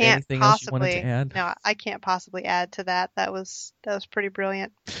 Carissa, was there anything else you wanted to add? No, I can't possibly add to that. That was pretty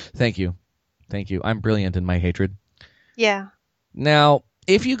brilliant. Thank you. Thank you. I'm brilliant in my hatred. Yeah. Now,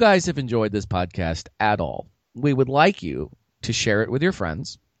 if you guys have enjoyed this podcast at all, we would like you to share it with your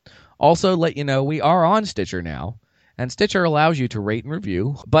friends. Also, let you know we are on Stitcher now, and Stitcher allows you to rate and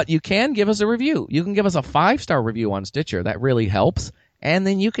review, but you can give us a review. You can give us a 5-star review on Stitcher. That really helps. And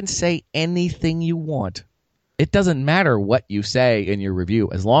then you can say anything you want. It doesn't matter what you say in your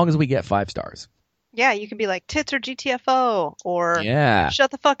review, as long as we get 5 stars. Yeah, you can be like, tits or GTFO, or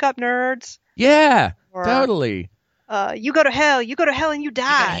shut the fuck up, nerds. Yeah, or, totally. You go to hell and you die. You go to hell and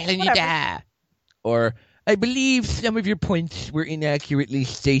you die. Or, I believe some of your points were inaccurately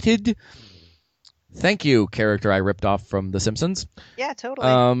stated. Thank you, character I ripped off from The Simpsons. Yeah, totally.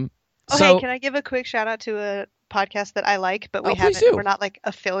 So, hey, can I give a quick shout out to a podcast that I like, but we're not like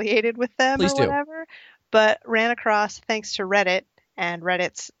affiliated with them please or whatever, but ran across, thanks to Reddit and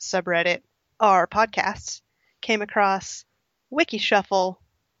Reddit's subreddit, our podcasts, came across WikiShuffle,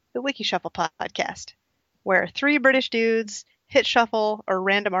 the WikiShuffle podcast, where 3 British dudes hit shuffle a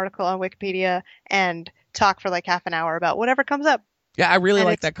random article on Wikipedia and talk for like half an hour about whatever comes up. Yeah, I really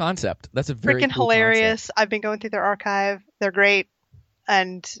like that concept. That's a very freaking cool hilarious. concept. I've been going through their archive. They're great.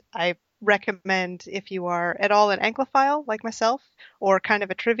 And I recommend, if you are at all an Anglophile like myself, or kind of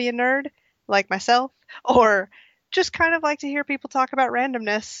a trivia nerd like myself, or just kind of like to hear people talk about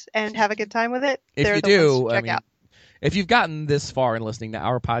randomness and have a good time with it, if they're you the do, ones to check out. If you've gotten this far in listening to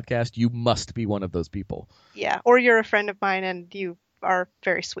our podcast, you must be one of those people. Yeah, or you're a friend of mine and you are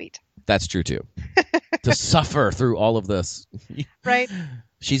very sweet. That's true, too. To suffer through all of this. Right.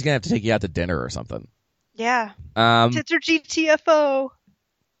 She's going to have to take you out to dinner or something. Yeah. Tits or GTFO.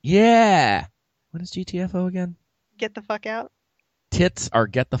 Yeah. What is GTFO again? Get the fuck out. Tits are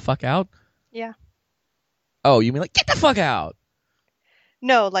get the fuck out? Yeah. Oh, you mean like get the fuck out?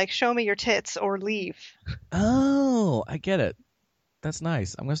 No, like show me your tits or leave. Oh, I get it. That's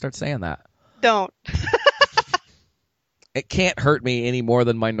nice. I'm going to start saying that. Don't. It can't hurt me any more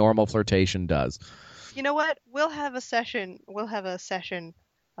than my normal flirtation does. You know what? We'll have a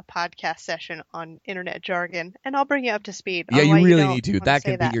podcast session on internet jargon, and I'll bring you up to speed. Yeah, you really need to. That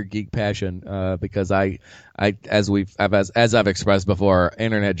can be your geek passion, because as I've expressed before,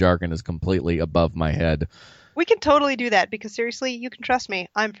 internet jargon is completely above my head. We can totally do that, because seriously, you can trust me.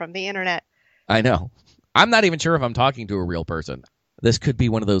 I'm from the internet. I know. I'm not even sure if I'm talking to a real person. This could be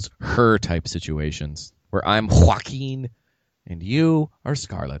one of those her type situations where I'm Joaquin and you are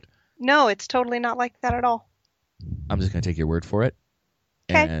Scarlett. No, it's totally not like that at all. I'm just going to take your word for it.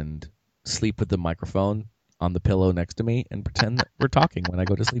 Okay. And sleep with the microphone on the pillow next to me and pretend that we're talking when I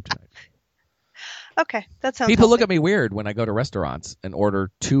go to sleep tonight. Okay, that sounds People healthy. look at me weird when I go to restaurants and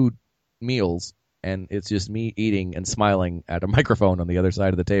order 2 meals, and it's just me eating and smiling at a microphone on the other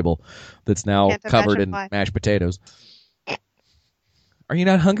side of the table that's now covered in mashed potatoes. Are you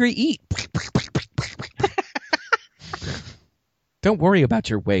not hungry? Eat. Don't worry about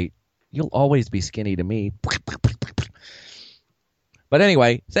your weight. You'll always be skinny to me. But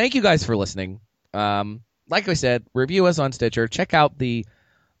anyway, thank you guys for listening. Like I said, review us on Stitcher. Check out the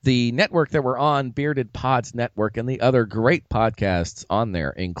network that we're on, Bearded Pods Network, and the other great podcasts on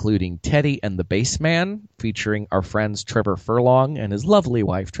there, including Teddy and the Bassman, featuring our friends Trevor Furlong and his lovely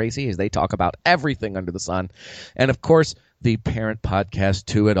wife Tracy, as they talk about everything under the sun. And of course, the parent podcast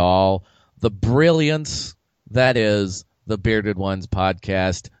to it all, the brilliance that is the Bearded Ones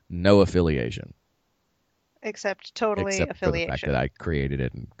podcast, no affiliation. Except totally Except affiliation. for the fact that I created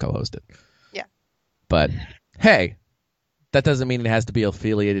it and co-hosted. Yeah. But hey, that doesn't mean it has to be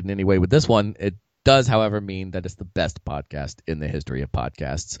affiliated in any way with this one. It does, however, mean that it's the best podcast in the history of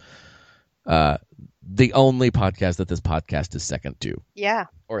podcasts. The only podcast that this podcast is second to. Yeah.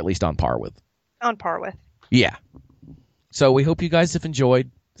 Or at least on par with. On par with. Yeah. So we hope you guys have enjoyed.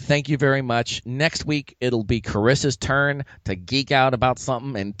 Thank you very much. Next week, it'll be Carissa's turn to geek out about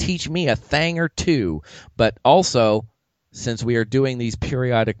something and teach me a thing or two. But also, since we are doing these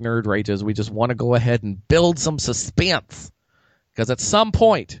periodic nerd rages, we just want to go ahead and build some suspense. Because at some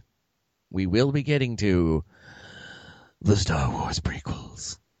point, we will be getting to the Star Wars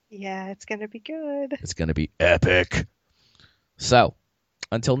prequels. Yeah, it's going to be good. It's going to be epic. So,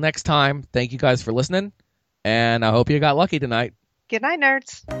 until next time, thank you guys for listening. And I hope you got lucky tonight. Good night,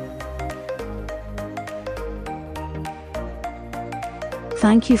 nerds.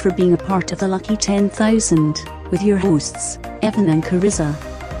 Thank you for being a part of the Lucky 10,000 with your hosts, Evan and Carissa.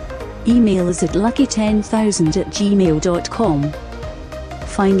 Email us at lucky10000@gmail.com.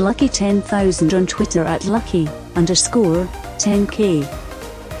 Find Lucky 10,000 on Twitter at lucky_10k.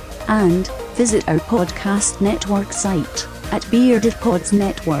 And visit our podcast network site at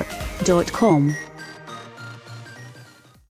beardedpodsnetwork.com.